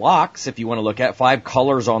blocks, if you want to look at 5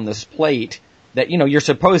 colors on this plate that, you're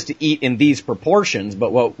supposed to eat in these proportions,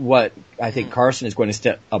 but what I think Karsten is going to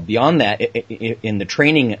step up beyond that in the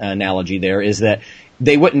training analogy there is that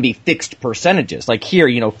they wouldn't be fixed percentages. Like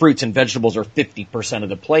here, fruits and vegetables are 50% of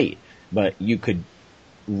the plate, but you could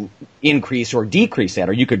increase or decrease that,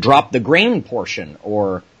 or you could drop the grain portion,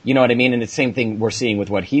 or, you know what I mean? And it's the same thing we're seeing with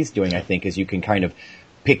what he's doing, I think, is you can kind of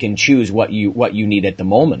pick and choose what you need at the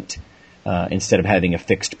moment. Instead of having a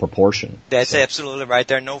fixed proportion. That's absolutely right.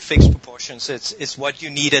 There are no fixed proportions. It's what you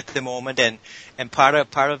need at the moment, and part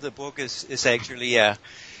of the book is actually a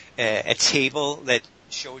table that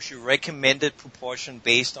shows you recommended proportion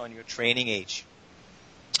based on your training age.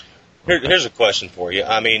 Here's a question for you.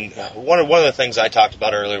 I mean, one of the things I talked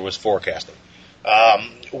about earlier was forecasting.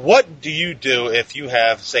 What do you do if you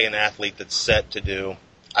have, say, an athlete that's set to do,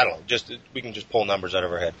 I don't know, we can just pull numbers out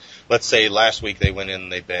of our head. Let's say last week they went in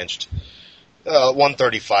and they benched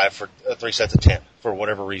 135 for 3 sets of 10 for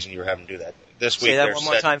whatever reason you were having to do that. This week say that one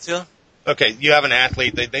more time, Phil. Okay, you have an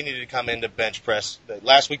athlete, they needed to come in to bench press.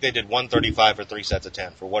 Last week they did 135 for 3 sets of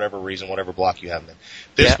 10 for whatever reason, whatever block you have them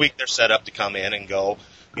in. This week they're set up to come in and go,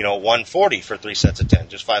 140 for 3 sets of 10,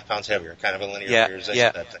 just 5 pounds heavier, kind of a linear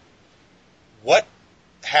periodization type thing. What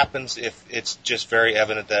happens if it's just very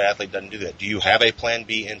evident that athlete doesn't do that? Do you have a plan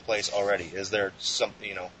B in place already? Is there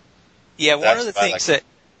something, Yeah, one of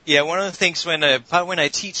the things when I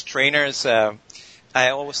teach trainers, I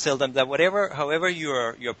always tell them that however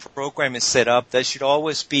your program is set up, there should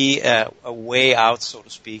always be a way out, so to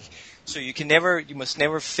speak. So you must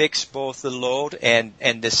never fix both the load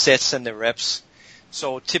and the sets and the reps.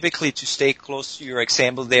 So typically, to stay close to your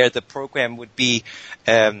example there, the program would be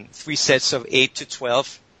 3 sets of 8 to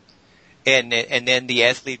 12, and then the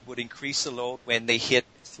athlete would increase the load when they hit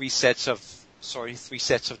 3 sets of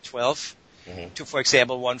 12 to, for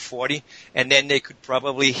example, 140, and then they could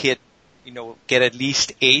probably get at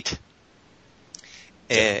least 8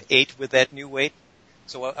 with that new weight.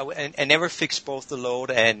 So I never fix both the load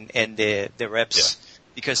and the reps,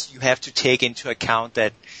 because you have to take into account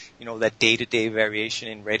that that day-to-day variation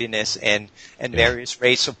in readiness and various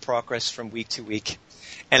rates of progress from week to week.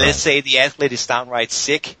 And let's say the athlete is downright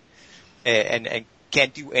sick and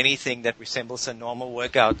can't do anything that resembles a normal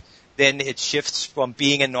workout, then it shifts from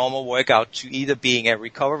being a normal workout to either being a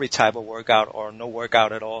recovery type of workout or no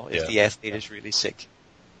workout at all if the athlete is really sick.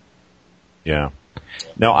 Yeah.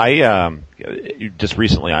 No, I just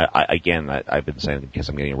recently, I've been saying, because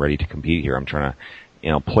I'm getting ready to compete here, I'm trying to,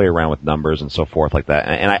 play around with numbers and so forth like that.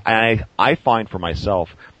 And I find for myself,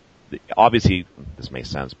 obviously this makes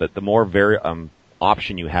sense, but the more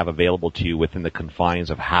option you have available to you within the confines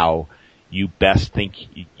of how you best think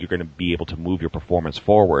you're going to be able to move your performance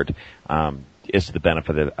forward, is to the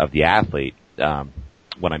benefit of the athlete.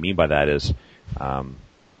 What I mean by that is,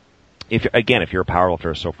 if you're a powerlifter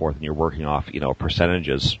or so forth and you're working off,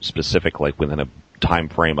 percentages specific, like within a time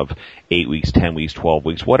frame of 8 weeks, 10 weeks, 12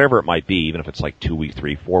 weeks, whatever it might be, even if it's like 2 weeks,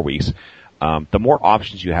 3, 4 weeks, the more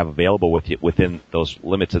options you have available within those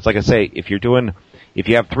limits. It's like I say, if you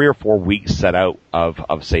have 3 or 4 weeks set out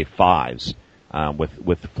of say 5s,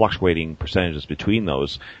 with fluctuating percentages between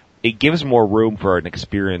those, it gives more room for an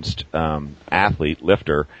experienced athlete,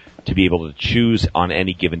 lifter, to be able to choose on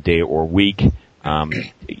any given day or week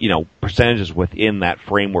percentages within that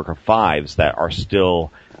framework of 5s that are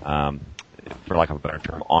still, for lack of a better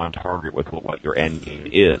term, on target with what your end game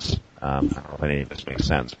is. I don't know if any of this makes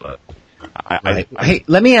sense, but Hey,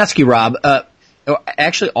 let me ask you, Rob.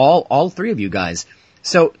 Actually, all three of you guys.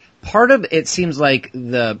 So part of it seems like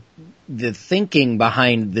the thinking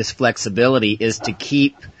behind this flexibility is to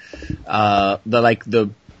keep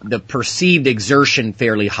the perceived exertion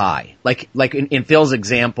fairly high. Like in Phil's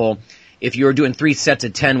example, if you were doing 3 sets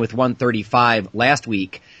of 10 with 135 last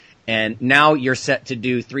week, and now you're set to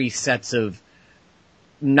do 3 sets of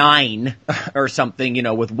 9 or something,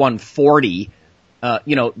 with 140,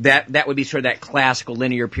 that would be sort of that classical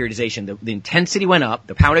linear periodization. The intensity went up,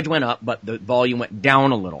 the poundage went up, but the volume went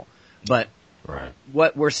down a little. But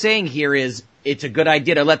what we're saying here is it's a good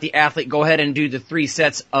idea to let the athlete go ahead and do the 3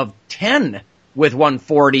 sets of 10 with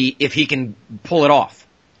 140 if he can pull it off.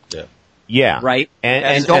 Yeah. Right?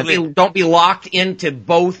 And don't be locked into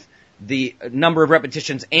both the number of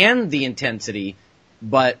repetitions and the intensity,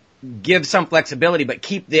 but give some flexibility, but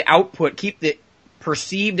keep the output, keep the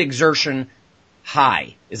perceived exertion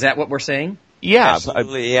high. Is that what we're saying? Yeah.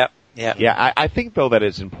 Absolutely, yeah. Yeah, I think, though, that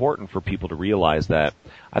it's important for people to realize that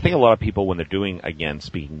I think a lot of people, when they're doing, again,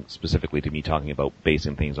 speaking specifically to me, talking about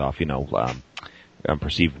basing things off,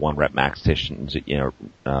 perceived 1 rep max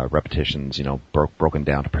repetitions, broken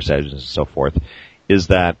down to percentages and so forth, is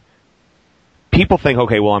that people think,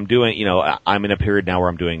 okay, well, I'm doing, I'm in a period now where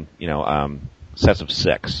I'm doing, sets of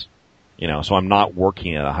 6, so I'm not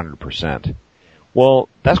working at 100%. Well,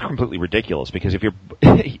 that's completely ridiculous, because if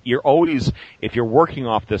you're working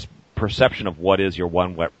off this perception of what is your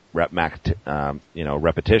 1 rep max,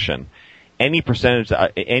 repetition, any percentage,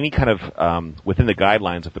 any kind of, within the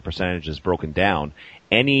guidelines of the percentage is broken down,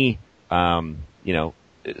 any,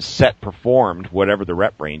 set performed, whatever the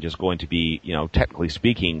rep range is going to be, technically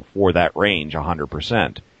speaking, for that range,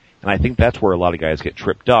 100%. And I think that's where a lot of guys get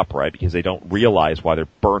tripped up, right? Because they don't realize why they're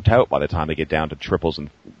burnt out by the time they get down to triples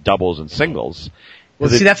and doubles and singles.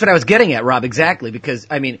 Well, see, that's what I was getting at, Rob, exactly. Because,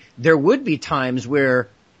 there would be times where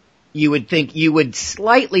you would think you would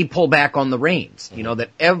slightly pull back on the reins. That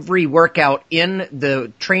every workout in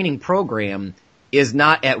the training program is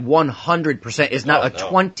not at 100%, is not a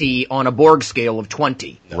 20 on a Borg scale of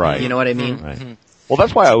 20. Right. You know what I mean? Right. Mm-hmm. Well,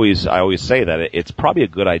 that's why I always say that it's probably a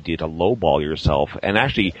good idea to lowball yourself. And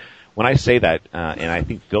actually, when I say that, and I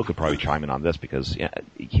think Phil could probably chime in on this because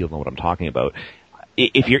he'll know what I'm talking about.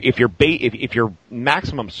 If your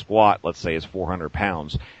maximum squat, let's say, is 400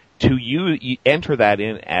 pounds, you enter that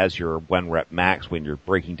in as your 1 rep max when you're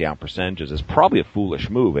breaking down percentages is probably a foolish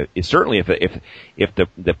move. It's certainly if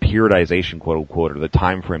the periodization, quote unquote, or the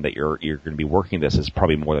time frame that you're going to be working this is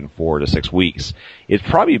probably more than 4 to 6 weeks. It's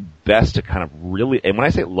probably best to kind of really, and when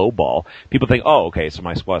I say low ball, people think, oh, okay, so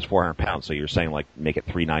my squat is 400 pounds, so you're saying like make it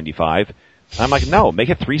 395. I'm like, no, make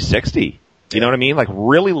it 360. You know what I mean? Like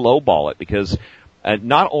really low ball it, because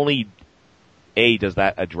not only does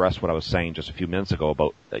that address what I was saying just a few minutes ago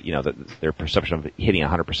about, their perception of hitting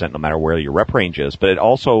 100% no matter where your rep range is, but it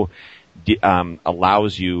also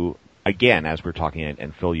allows you, again, as we're talking,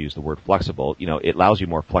 and Phil used the word flexible, it allows you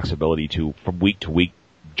more flexibility from week to week,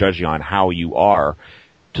 judging on how you are,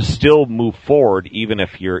 to still move forward, even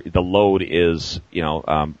if the load is,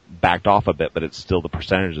 backed off a bit, but it's still, the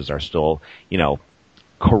percentages are still,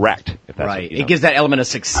 correct. If that's right. It gives that element of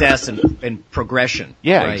success and progression.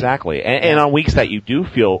 Yeah, right. Exactly. And on weeks that you do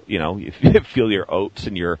feel, you feel your oats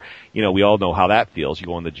and we all know how that feels. You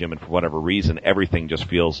go in the gym and for whatever reason, everything just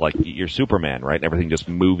feels like you're Superman, right? Everything just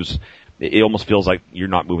moves. It almost feels like you're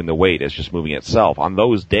not moving the weight. It's just moving itself. On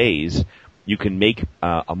those days, you can make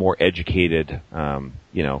a more educated, I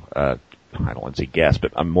don't want to say guess,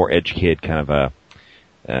 but a more educated kind of a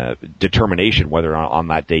determination whether on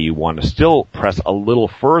that day you want to still press a little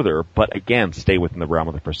further, but again, stay within the realm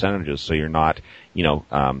of the percentages so you're not,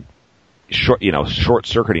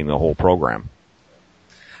 short-circuiting the whole program.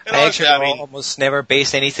 I actually almost never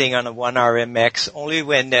base anything on a 1 RM max, only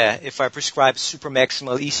when, if I prescribe super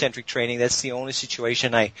maximal eccentric training, that's the only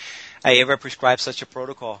situation I ever prescribe such a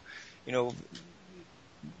protocol.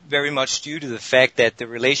 Very much due to the fact that the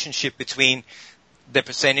relationship between the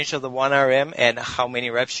percentage of the 1 RM and how many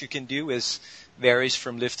reps you can do varies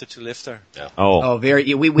from lifter to lifter. Yeah.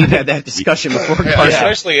 We've had that discussion before.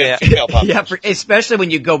 Especially in female populations. Especially when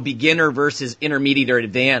you go beginner versus intermediate or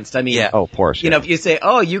advanced. I mean, of course. If you say,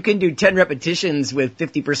 you can do 10 repetitions with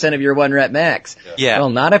 50% of your 1 rep max. Yeah.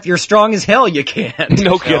 Well, not if you're strong as hell, you can't.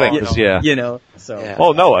 No kidding. So.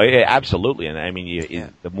 Oh no, absolutely. And I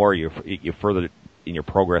mean, the more you further in your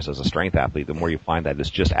progress as a strength athlete, the more you find that it's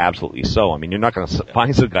just absolutely so. I mean, you're not going to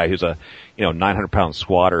find some guy who's a 900-pound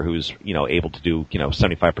squatter who's able to do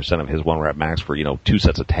 75% of his 1 rep max for 2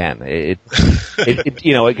 sets of 10.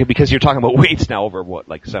 Because you're talking about weights now over what,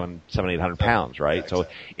 like 800 pounds, right? So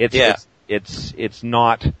it's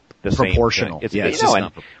not the same proportional. It's just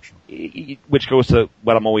not proportional. Which goes to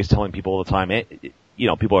what I'm always telling people all the time.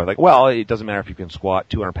 People are like, well, it doesn't matter if you can squat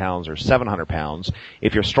 200 pounds or 700 pounds.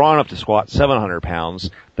 If you're strong enough to squat 700 pounds,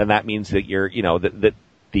 then that means that you're, that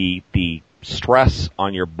the stress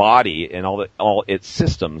on your body and all its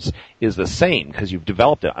systems is the same because you've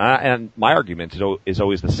developed it. And my argument is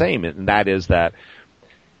always the same, and that is that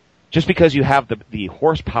just because you have the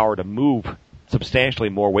horsepower to move substantially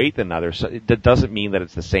more weight than others, that doesn't mean that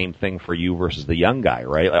it's the same thing for you versus the young guy,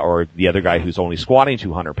 right? Or the other guy who's only squatting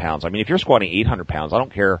 200 pounds. I mean, if you're squatting 800 pounds, I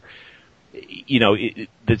don't care, the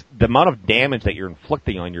amount of damage that you're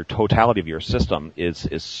inflicting on your totality of your system is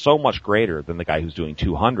so much greater than the guy who's doing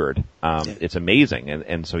 200. It's amazing.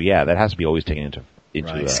 And so, that has to be always taken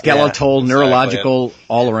into right. Skeletal, neurological,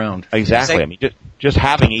 all around. Exactly. I mean, just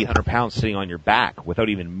having 800 pounds sitting on your back without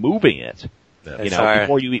even moving it,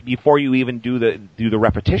 before you even do the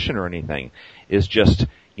repetition or anything, is just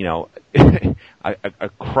a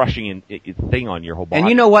crushing thing on your whole body. And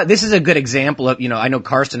you know what? This is a good example of I know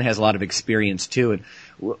Karsten has a lot of experience too, and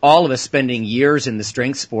all of us spending years in the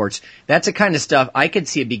strength sports. That's the kind of stuff I could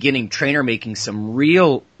see a beginning trainer making some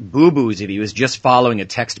real boo-boos if he was just following a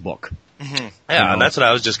textbook. Mm-hmm. Yeah, and that's what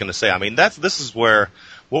I was just going to say. I mean, this is where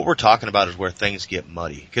what we're talking about is where things get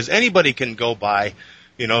muddy, because anybody can go buy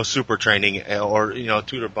super training or,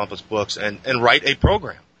 Tudor Bumpus books and write a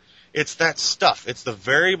program. It's that stuff. It's the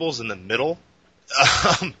variables in the middle,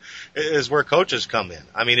 is where coaches come in.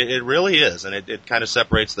 I mean, it really is. And it kind of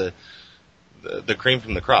separates the cream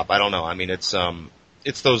from the crop. I don't know. I mean, it's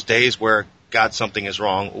those days where, God, something is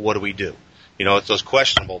wrong. What do we do? It's those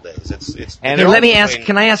questionable days.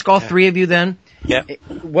 Can I ask all three of you then? Yeah.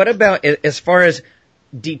 What about, as far as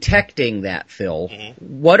detecting that, Phil,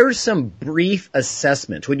 what are some brief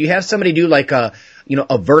assessments? Would you have somebody do like a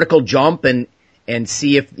vertical jump and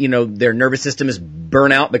see if, their nervous system is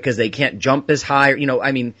burnt out because they can't jump as high?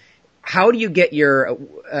 How do you get your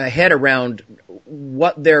head around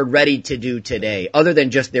what they're ready to do today, other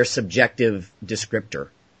than just their subjective descriptor?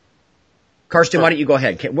 Karsten, why don't you go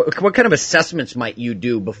ahead? What kind of assessments might you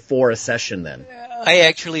do before a session then? I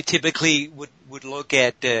actually typically would look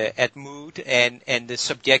at mood and the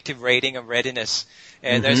subjective rating of readiness.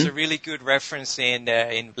 There's a really good reference in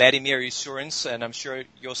Vladimir Usurin's, and I'm sure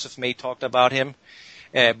Joseph May talked about him,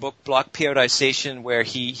 book Block Periodization, where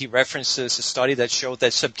he references a study that showed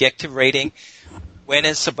that subjective rating, when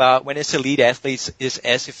it's elite athletes, is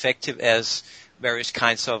as effective as various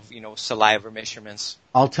kinds of saliva measurements.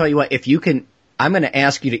 I'll tell you what, if you can, I'm going to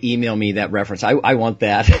ask you to email me that reference. I want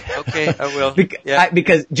that. Okay, I will.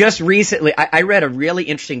 Because just recently, I read a really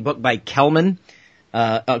interesting book by Kelman,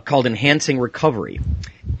 called Enhancing Recovery.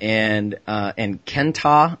 And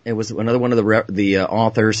Kenta, it was another one of the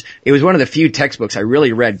authors. It was one of the few textbooks I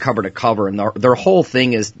really read cover to cover, and their whole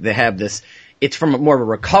thing is they have this, it's from more of a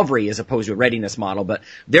recovery as opposed to a readiness model, but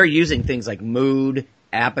they're using things like mood,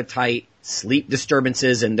 appetite, sleep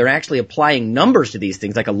disturbances, and they're actually applying numbers to these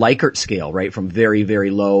things, like a Likert scale, right, from very,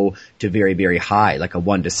 very low to very, very high, like a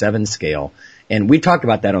 1 to 7 scale. And we talked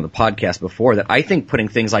about that on the podcast before, that I think putting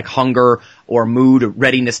things like hunger or mood or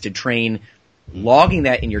readiness to train, logging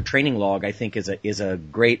that in your training log, I think is a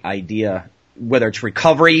great idea, whether it's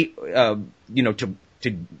recovery,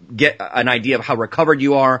 to get an idea of how recovered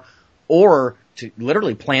you are, or to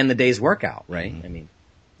literally plan the day's workout, right? I mean.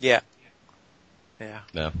 Yeah.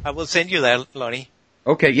 I will send you that, Lonnie.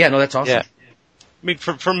 Okay, yeah, no, that's awesome. Yeah. I mean,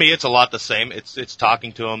 for me, it's a lot the same. It's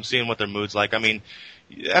talking to them, seeing what their mood's like. I mean,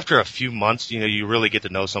 after a few months, you really get to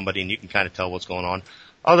know somebody and you can kind of tell what's going on.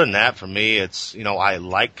 Other than that, for me, it's, I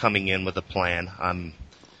like coming in with a plan.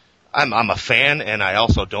 I'm a fan, and I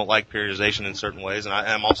also don't like periodization in certain ways, and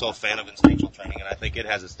I'm also a fan of instinctual training, and I think it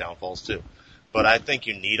has its downfalls too. But I think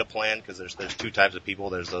you need a plan, because there's two types of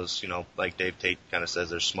people. There's those, like Dave Tate kind of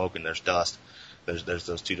says, there's smoke and there's dust. There's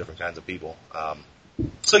those two different kinds of people.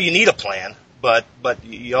 So you need a plan, but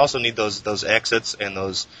you also need those exits and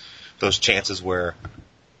those chances where,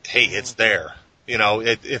 hey, it's there.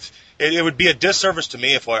 It would be a disservice to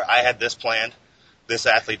me if I had this planned, this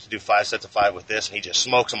athlete to do 5 sets of 5 with this, and he just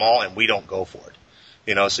smokes them all, and we don't go for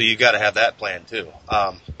it. So you got to have that plan too.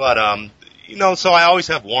 So I always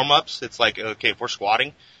have warm-ups. It's like, okay, if we're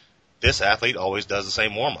squatting, this athlete always does the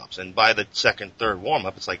same warm-ups, and by the second, third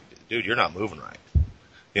warm-up, it's like, dude, you're not moving right.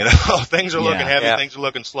 Things are looking heavy, things are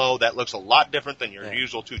looking slow. That looks a lot different than your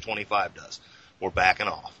usual 225 does. or backing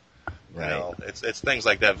off. Right. You know, it's things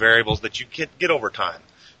like that, variables that you get over time.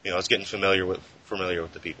 You know, it's getting familiar with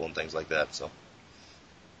the people and things like that. So.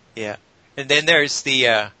 Yeah. And then there's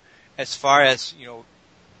the, as far as,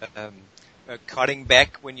 cutting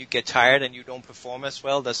back when you get tired and you don't perform as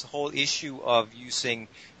well, there's the whole issue of using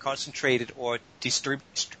concentrated or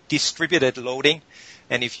distributed loading.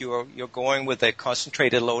 And if you're going with a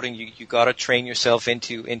concentrated loading, you gotta train yourself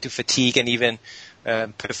into fatigue and even,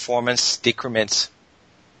 performance decrements.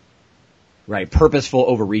 Right. Purposeful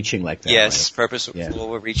overreaching like that. Yes. Right? Purposeful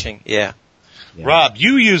overreaching. Yeah. Rob,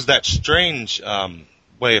 you use that strange,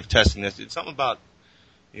 way of testing this. It's something about,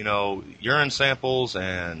 urine samples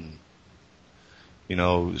and,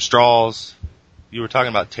 straws. You were talking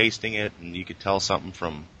about tasting it and you could tell something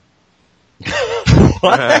from.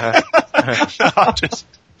 What? No,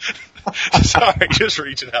 sorry, just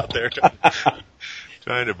reaching out there.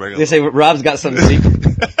 Trying to bring They say Rob's got some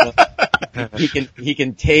secret. He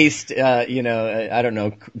can taste, I don't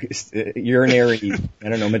know, urinary,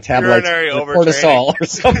 metabolites, Urinary cortisol or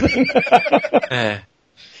something.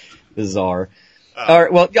 Bizarre. All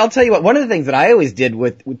right, well, I'll tell you what, one of the things that I always did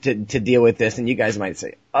to deal with this, and you guys might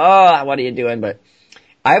say, oh, what are you doing? But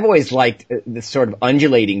I've always liked this sort of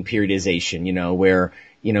undulating periodization, where,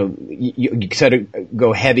 you sort of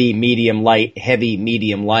go heavy, medium, light, heavy,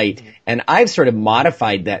 medium, light. And I've sort of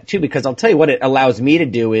modified that too, because I'll tell you what it allows me to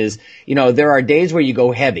do is, there are days where you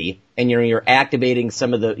go heavy and you're activating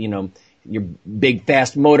some of the, your big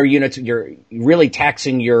fast motor units. You're really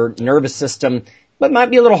taxing your nervous system, but it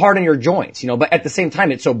might be a little hard on your joints, but at the same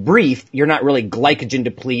time, it's so brief, you're not really glycogen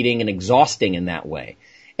depleting and exhausting in that way.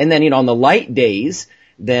 And then, on the light days,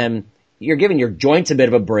 then you're giving your joints a bit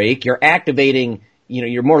of a break. You're activating,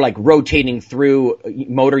 you're more like rotating through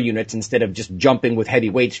motor units instead of just jumping with heavy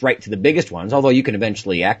weights right to the biggest ones, although you can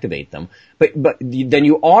eventually activate them. But then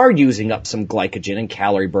you are using up some glycogen and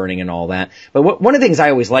calorie burning and all that. But one of the things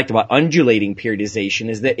I always liked about undulating periodization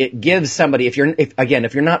is that it gives somebody, if you're not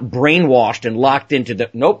brainwashed and locked into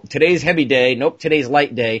nope, today's heavy day, nope, today's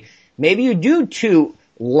light day, maybe you do 2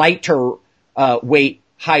 lighter, weight,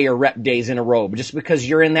 higher rep days in a row, just because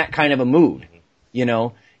you're in that kind of a mood,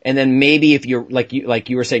 And then maybe if you're, like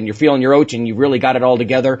you were saying, you're feeling your oats and you've really got it all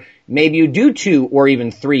together, maybe you do 2 or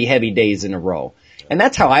even 3 heavy days in a row. And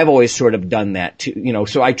that's how I've always sort of done that too,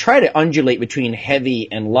 so I try to undulate between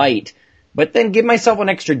heavy and light, but then give myself an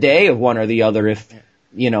extra day of one or the other if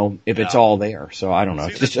it's all there. So I don't know.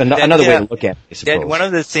 It's just another way to look at it, I suppose. One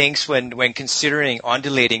of the things when considering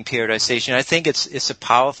undulating periodization, I think it's a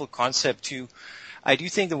powerful concept too. I do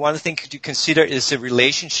think that one of the things to consider is the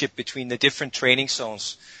relationship between the different training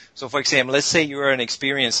zones. So, for example, let's say you're an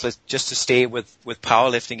experienced, just to stay with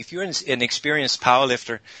powerlifting. If you're an experienced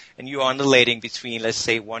powerlifter and you're undulating between, let's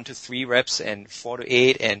say, 1 to 3 reps and 4 to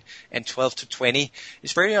 8 and 12 to 20,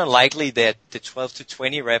 it's very unlikely that the 12 to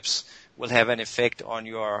 20 reps will have an effect on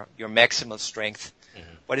your maximal strength.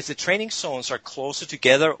 Mm-hmm. But if the training zones are closer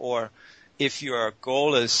together, or if your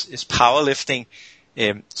goal is powerlifting,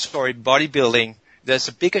 bodybuilding, there's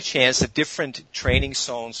a bigger chance that different training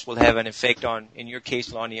zones will have an effect on, in your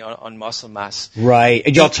case, Lonnie, on muscle mass. Right.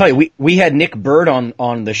 And I'll tell you, we had Nick Bird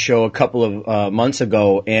on the show a couple of months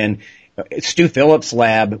ago, and Stu Phillips'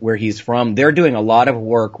 lab, where he's from, they're doing a lot of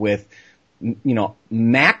work with,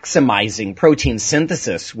 maximizing protein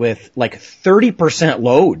synthesis with like 30%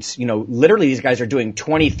 loads. Literally these guys are doing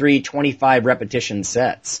 23, 25 repetition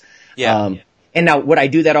sets. Yeah. And now, would I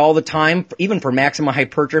do that all the time, even for maximal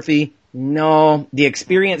hypertrophy? No. The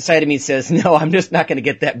experience side of me says, no, I'm just not going to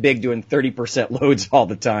get that big doing 30% loads all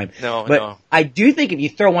the time. But I do think if you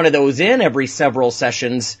throw one of those in every several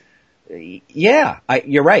sessions,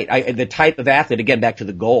 you're right. The type of athlete, again, back to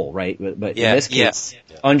the goal, right? But in this case,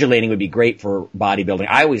 undulating would be great for bodybuilding.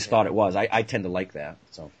 I always thought it was. I tend to like that.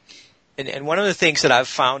 So. And one of the things that I've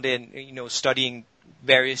found in, studying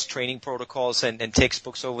various training protocols and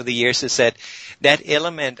textbooks over the years is that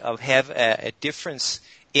element of have a difference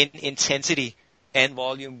in intensity and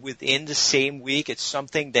volume within the same week. It's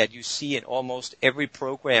something that you see in almost every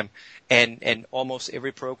program, and almost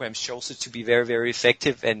every program shows it to be very, very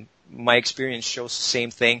effective, and my experience shows the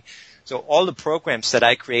same thing. So all the programs that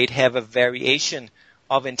I create have a variation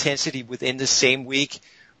of intensity within the same week,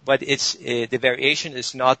 but it's the variation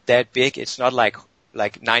is not that big. It's not like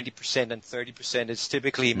 90% and 30%. It's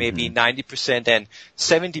typically maybe 90% and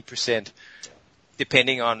 70%,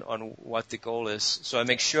 depending on what the goal is. So I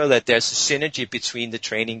make sure that there's a synergy between the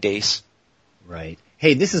training days. Right.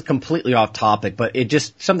 Hey, this is completely off topic, but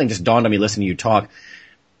something just dawned on me listening to you talk.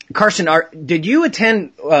 Carsten, did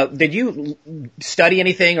you study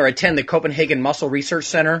anything or attend the Copenhagen Muscle Research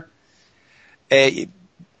Center?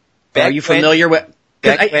 Are you familiar with?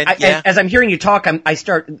 Yeah. As I'm hearing you talk, I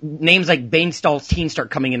start names like Bane Stalteen start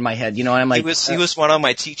coming in my head. You know, and I'm like, he was one of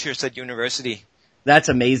my teachers at university. That's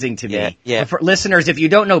amazing to me. Yeah. But for listeners, if you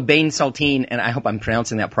don't know Bane Stalteen, and I hope I'm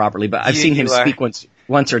pronouncing that properly, but I've seen him speak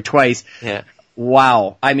once or twice. Yeah.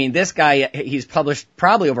 Wow. I mean, this guy, he's published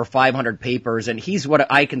probably over 500 papers, and he's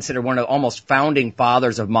what I consider one of the almost founding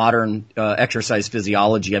fathers of modern exercise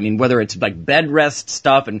physiology. I mean, whether it's like bed rest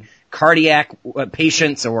stuff and cardiac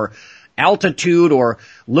patients or altitude or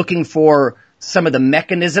looking for some of the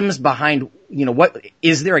mechanisms behind, you know, what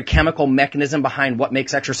is there a chemical mechanism behind what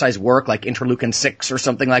makes exercise work, like interleukin 6 or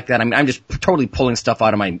something like that? I mean, I'm just totally pulling stuff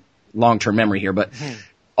out of my long-term memory here, but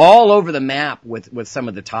all over the map with some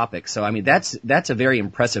of the topics. So, I mean, that's a very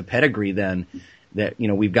impressive pedigree then that, you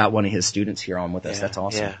know, we've got one of his students here on with us. That's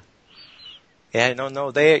awesome. Yeah,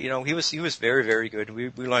 no, they, you know, he was very, very good.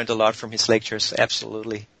 We learned a lot from his lectures.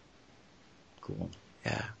 Absolutely. Cool.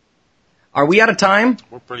 Yeah. Are we out of time?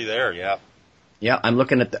 We're pretty there, yeah. Yeah, I'm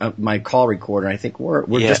looking at my call recorder. I think we're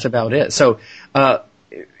just about it. So,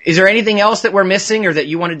 is there anything else that we're missing or that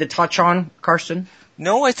you wanted to touch on, Karsten?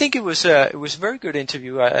 No, I think it was a very good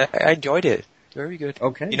interview. I enjoyed it. Very good.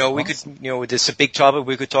 Okay. You know, we could, you know, this is a big topic.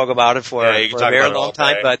 We could talk about it for a very long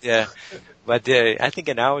time, but I think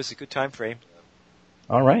an hour is a good time frame.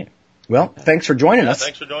 All right. Well, thanks for joining us.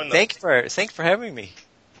 Thanks for joining us. Thanks for having me.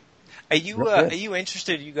 Are you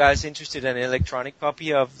interested? You guys interested in an electronic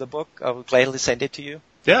copy of the book? I will gladly send it to you.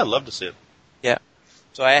 Yeah, I'd love to see it. Yeah.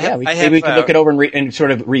 So I have. Maybe we can look it over and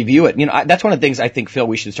sort of review it. You know, that's one of the things I think, Phil,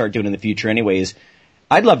 we should start doing in the future. Anyways,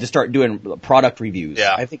 I'd love to start doing product reviews.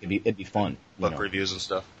 Yeah. I think it'd be fun. Book reviews and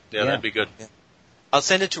stuff. Yeah, that'd be good. Yeah. I'll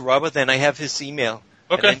send it to Robert. Then I have his email.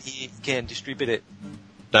 Okay. And then he can distribute it.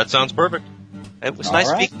 That sounds perfect. It was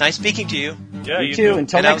right. nice speaking to you. Yeah, you too.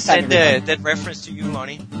 Until and next I'll time. send that reference to you,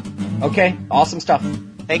 Lonnie. Okay. Awesome stuff.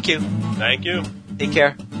 Thank you. Thank you. Take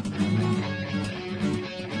care.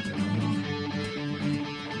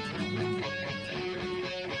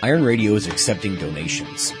 Iron Radio is accepting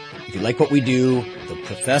donations. If you like what we do, the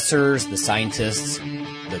professors, the scientists,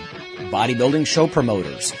 the bodybuilding show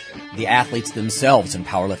promoters, the athletes themselves in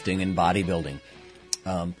powerlifting and bodybuilding,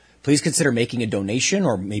 please consider making a donation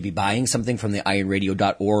or maybe buying something from the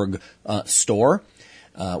ironradio.org store.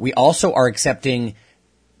 We also are accepting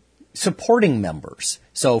supporting members.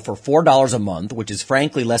 So for $4 a month, which is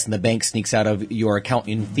frankly less than the bank sneaks out of your account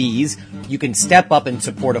in fees, you can step up and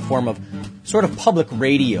support a form of sort of public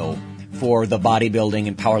radio for the bodybuilding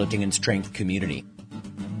and powerlifting and strength community.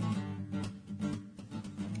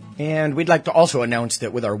 And we'd like to also announce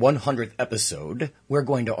that with our 100th episode, we're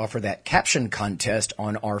going to offer that caption contest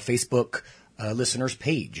on our Facebook listeners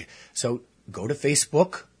page. So go to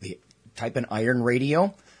Facebook, type in Iron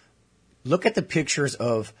Radio, look at the pictures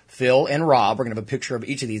of Phil and Rob. We're going to have a picture of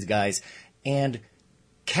each of these guys and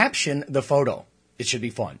caption the photo. It should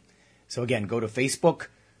be fun. So again, go to Facebook,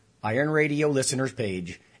 Iron Radio listeners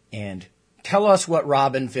page, and tell us what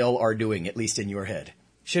Rob and Phil are doing, at least in your head.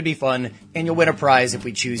 Should be fun, and you'll win a prize if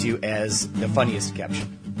we choose you as the funniest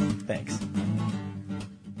caption. Thanks.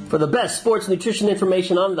 For the best sports nutrition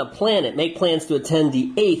information on the planet, make plans to attend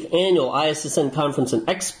the 8th Annual ISSN Conference and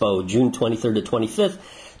Expo, June 23rd to 25th,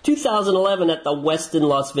 2011 at the Westin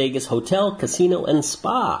Las Vegas Hotel, Casino, and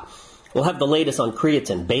Spa. We'll have the latest on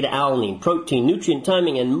creatine, beta-alanine, protein, nutrient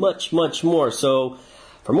timing, and much, much more. So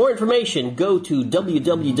for more information, go to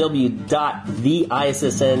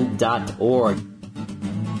www.theissn.org.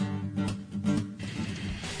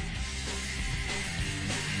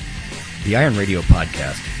 The Iron Radio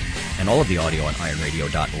podcast and all of the audio on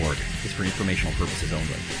ironradio.org is for informational purposes only.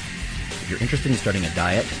 If you're interested in starting a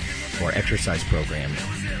diet or exercise program,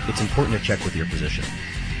 it's important to check with your physician.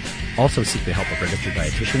 Also seek the help of registered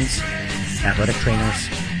dietitians, athletic trainers,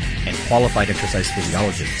 and qualified exercise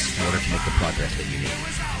physiologists in order to make the progress that you need.